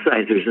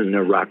synthesizers in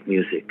their rock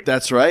music.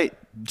 That's right.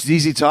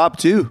 ZZ Top,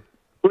 too.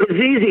 What does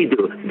ZZ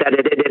do?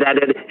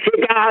 She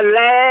got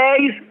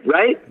legs,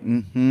 right?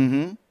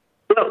 Mm-hmm.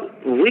 Well,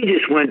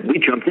 we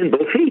jumped in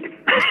both feet.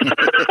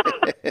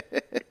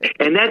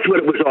 And that's what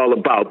it was all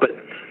about. But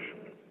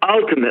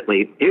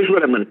ultimately, here's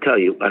what I'm going to tell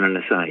you on an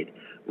aside.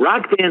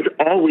 Rock bands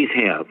always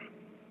have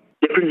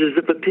differences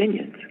of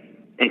opinions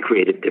and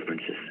creative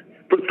differences.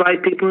 Put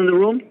 5 people in the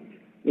room,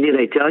 need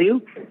I tell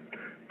you?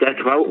 That's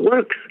how it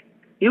works.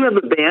 You have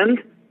a band,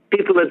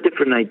 people have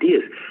different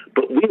ideas,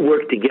 but we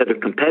worked together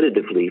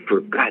competitively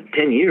for,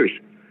 10 years.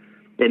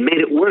 and made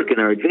it work in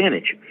our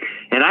advantage.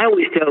 And I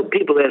always tell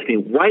people, ask me,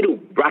 why do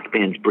rock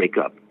bands break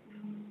up?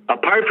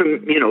 Apart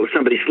from,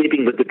 somebody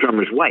sleeping with the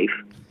drummer's wife,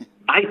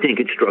 I think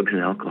it's drugs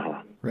and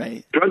alcohol.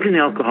 Right. Drugs and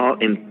alcohol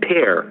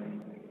impair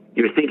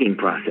your thinking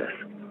process.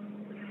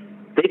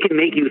 They can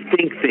make you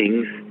think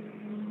things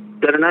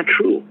that are not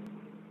true.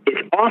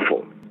 It's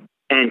awful.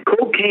 And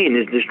cocaine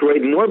has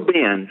destroyed more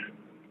bands,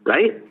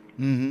 right,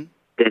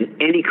 than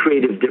any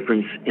creative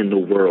difference in the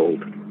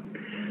world.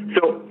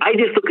 So I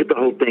just look at the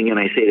whole thing and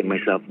I say to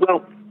myself,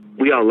 well,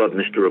 we all love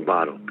Mr.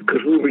 Roboto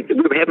because we were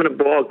having a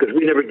ball because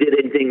we never did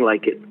anything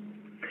like it.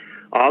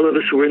 All of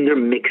us were in there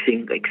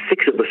mixing, like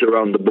 6 of us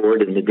around the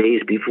board in the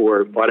days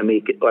before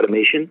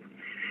automation,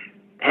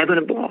 having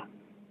a ball.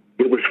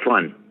 It was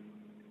fun.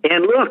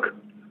 And look,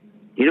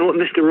 you know what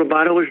Mr.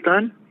 Roboto has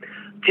done?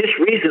 Just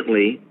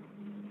recently,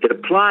 it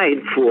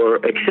applied for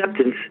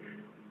acceptance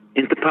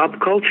into pop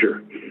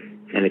culture,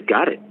 and it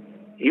got it.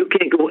 You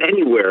can't go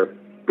anywhere,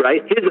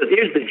 right?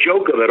 Here's the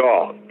joke of it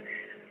all.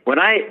 When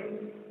I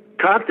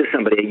talk to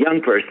somebody, a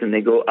young person,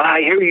 they go, I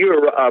hear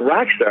you're a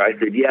rock star. I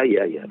said, yeah,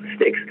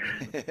 Styx.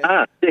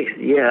 Styx,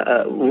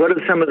 yeah. What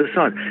are some of the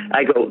songs?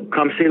 I go,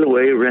 Come Sail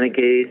Away,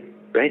 Renegade,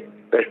 right?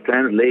 Best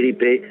Time, Lady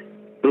Bay,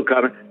 Blue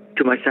Carbon,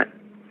 Too Much Time.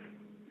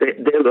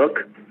 They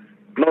look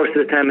most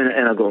of the time,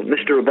 and I'll go,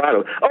 Mr.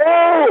 Roboto.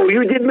 Oh,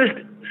 you did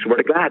Mr. Swear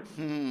to God.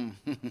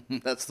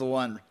 That's the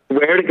one.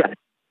 Swear to God.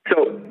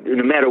 So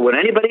no matter what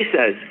anybody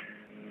says,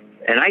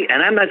 and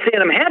I'm not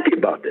saying I'm happy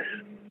about this,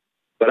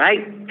 but I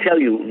tell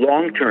you,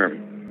 long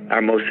term,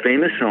 our most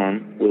famous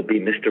song will be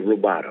Mr.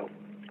 Roboto.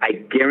 I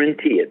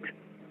guarantee it.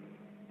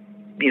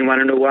 You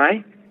want to know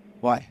why?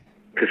 Why?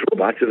 Because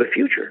robots are the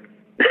future.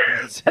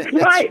 That's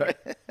right.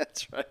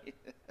 That's right.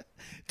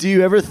 Do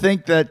you ever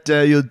think that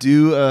you'll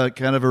do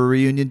kind of a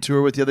reunion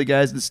tour with the other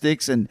guys in the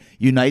Styx and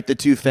unite the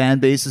two fan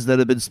bases that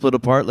have been split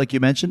apart, like you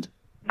mentioned?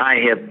 I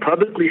have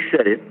publicly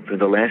said it for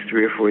the last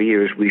 3 or 4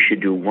 years. We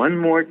should do one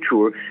more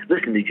tour.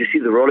 Listen, did you see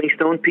the Rolling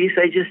Stone piece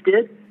I just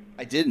did?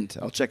 I didn't.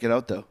 I'll check it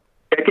out, though.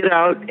 Check it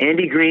out.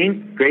 Andy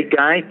Green, great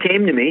guy,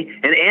 came to me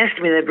and asked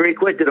me that very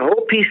question. Did a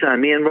whole piece on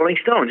me in Rolling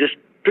Stone just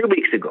 3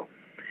 weeks ago.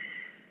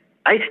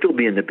 I'd still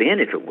be in the band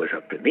if it was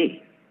up to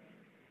me.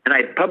 And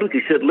I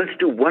publicly said, let's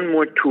do one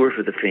more tour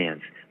for the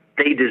fans.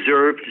 They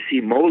deserve to see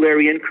Mo,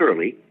 Larry, and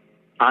Curly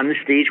on the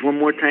stage one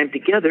more time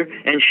together.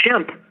 And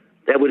Shemp,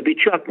 that would be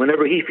Chuck,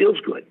 whenever he feels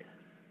good.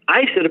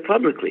 I said it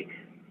publicly.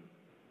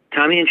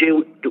 Tommy and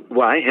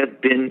J.Y.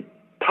 have been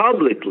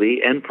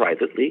publicly and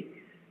privately,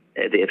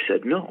 they have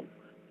said no.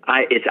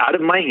 It's out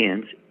of my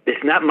hands.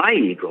 It's not my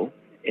ego.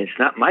 It's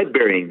not my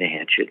burying the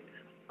hatchet.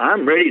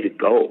 I'm ready to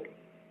go.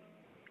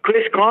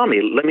 Chris, call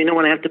me. Let me know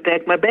when I have to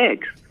pack my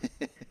bags.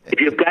 If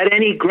you've got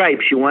any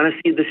gripes, you want to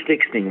see the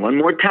Styx thing one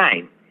more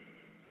time,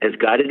 as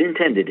God had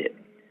intended it,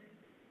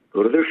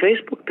 go to their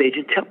Facebook page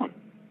and tell them.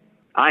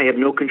 I have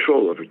no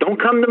control over it. Don't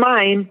come to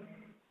mine.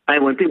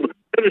 When people,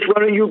 just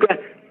why don't you guys,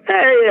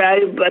 hey,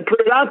 I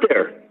put it out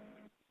there.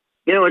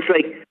 It's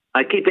like,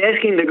 I keep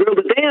asking the girl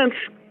to dance.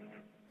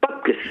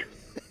 Fuck this.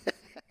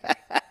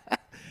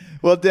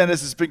 Well,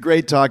 Dennis, it's been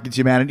great talking to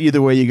you, man. And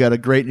either way, you got a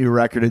great new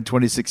record in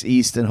 26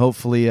 East, and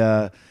hopefully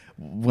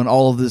when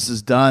all of this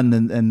is done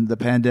and the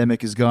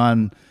pandemic is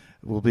gone,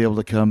 we'll be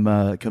able to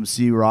come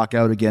see you rock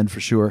out again for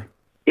sure.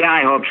 Yeah,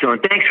 I hope so.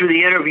 And thanks for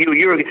the interview.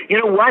 You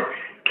know what?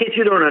 Kids,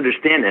 you don't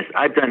understand this.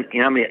 I've done,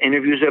 how many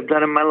interviews I've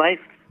done in my life?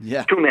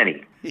 Yeah. Too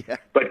many. Yeah.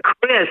 But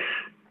Chris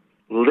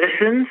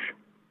listens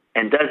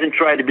and doesn't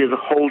try to be the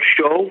whole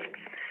show,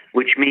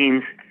 which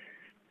means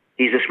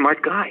he's a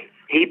smart guy.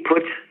 He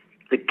puts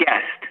the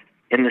guest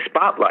in the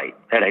spotlight,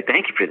 and I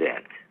thank you for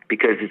that,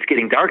 because it's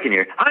getting dark in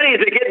here. Honey,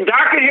 is it getting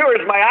dark in here, or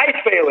is my eyes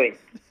failing?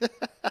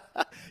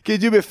 Can you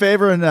do me a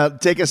favor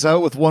and take us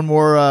out with one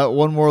more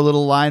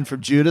little line from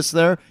Judas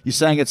there? You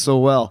sang it so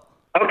well.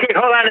 Okay,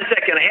 hold on a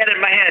second. I had it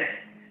in my head.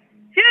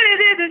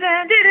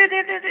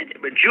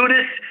 But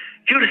Judas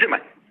in my...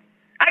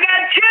 I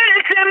got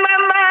Judas in my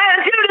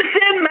mind, Judas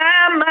in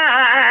my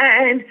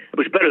mind. It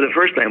was better the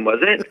first time,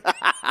 wasn't it?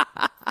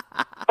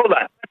 Hold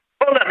on.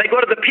 Let me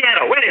go to the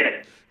piano. Wait a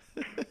minute.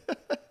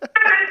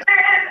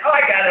 Oh,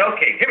 I got it.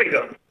 Okay, here we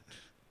go.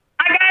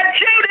 I got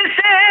Judas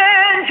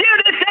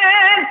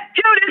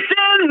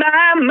in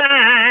my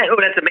mind. Oh,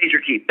 that's a major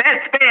key.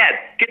 That's bad.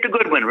 Get the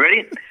good one.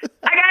 Ready?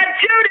 I got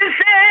Judas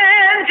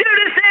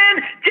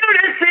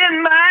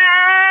in my...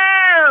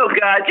 Oh,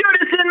 God.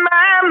 Judas in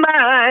my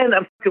mind.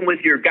 I'm fucking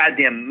with your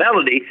goddamn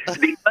melody to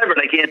be clever,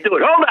 and I can't do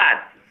it. Hold on.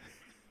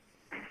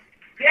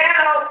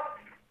 Piano.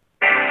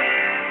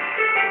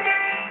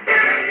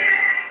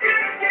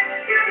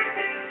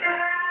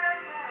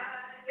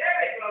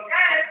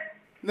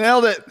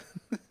 Nailed it.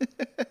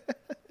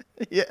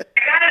 Yeah.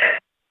 Got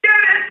it.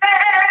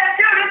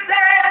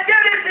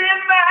 Judas in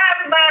my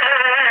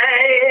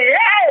mind.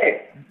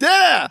 Hey!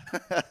 Yeah.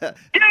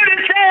 Judas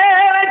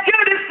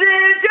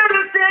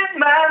in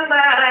my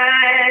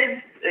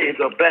mind. There you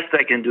go. Best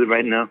I can do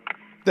right now.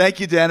 Thank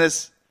you,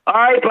 Dennis. All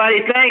right,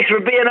 buddy. Thanks for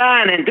being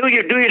on. And do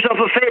yourself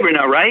a favor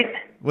now, right?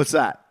 What's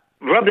that?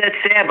 Rub that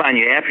salve on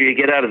you after you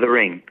get out of the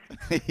ring.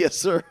 Yes,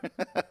 sir.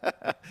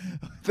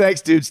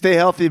 Thanks, dude. Stay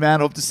healthy, man.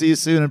 Hope to see you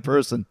soon in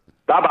person.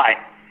 Bye-bye.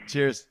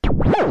 Cheers.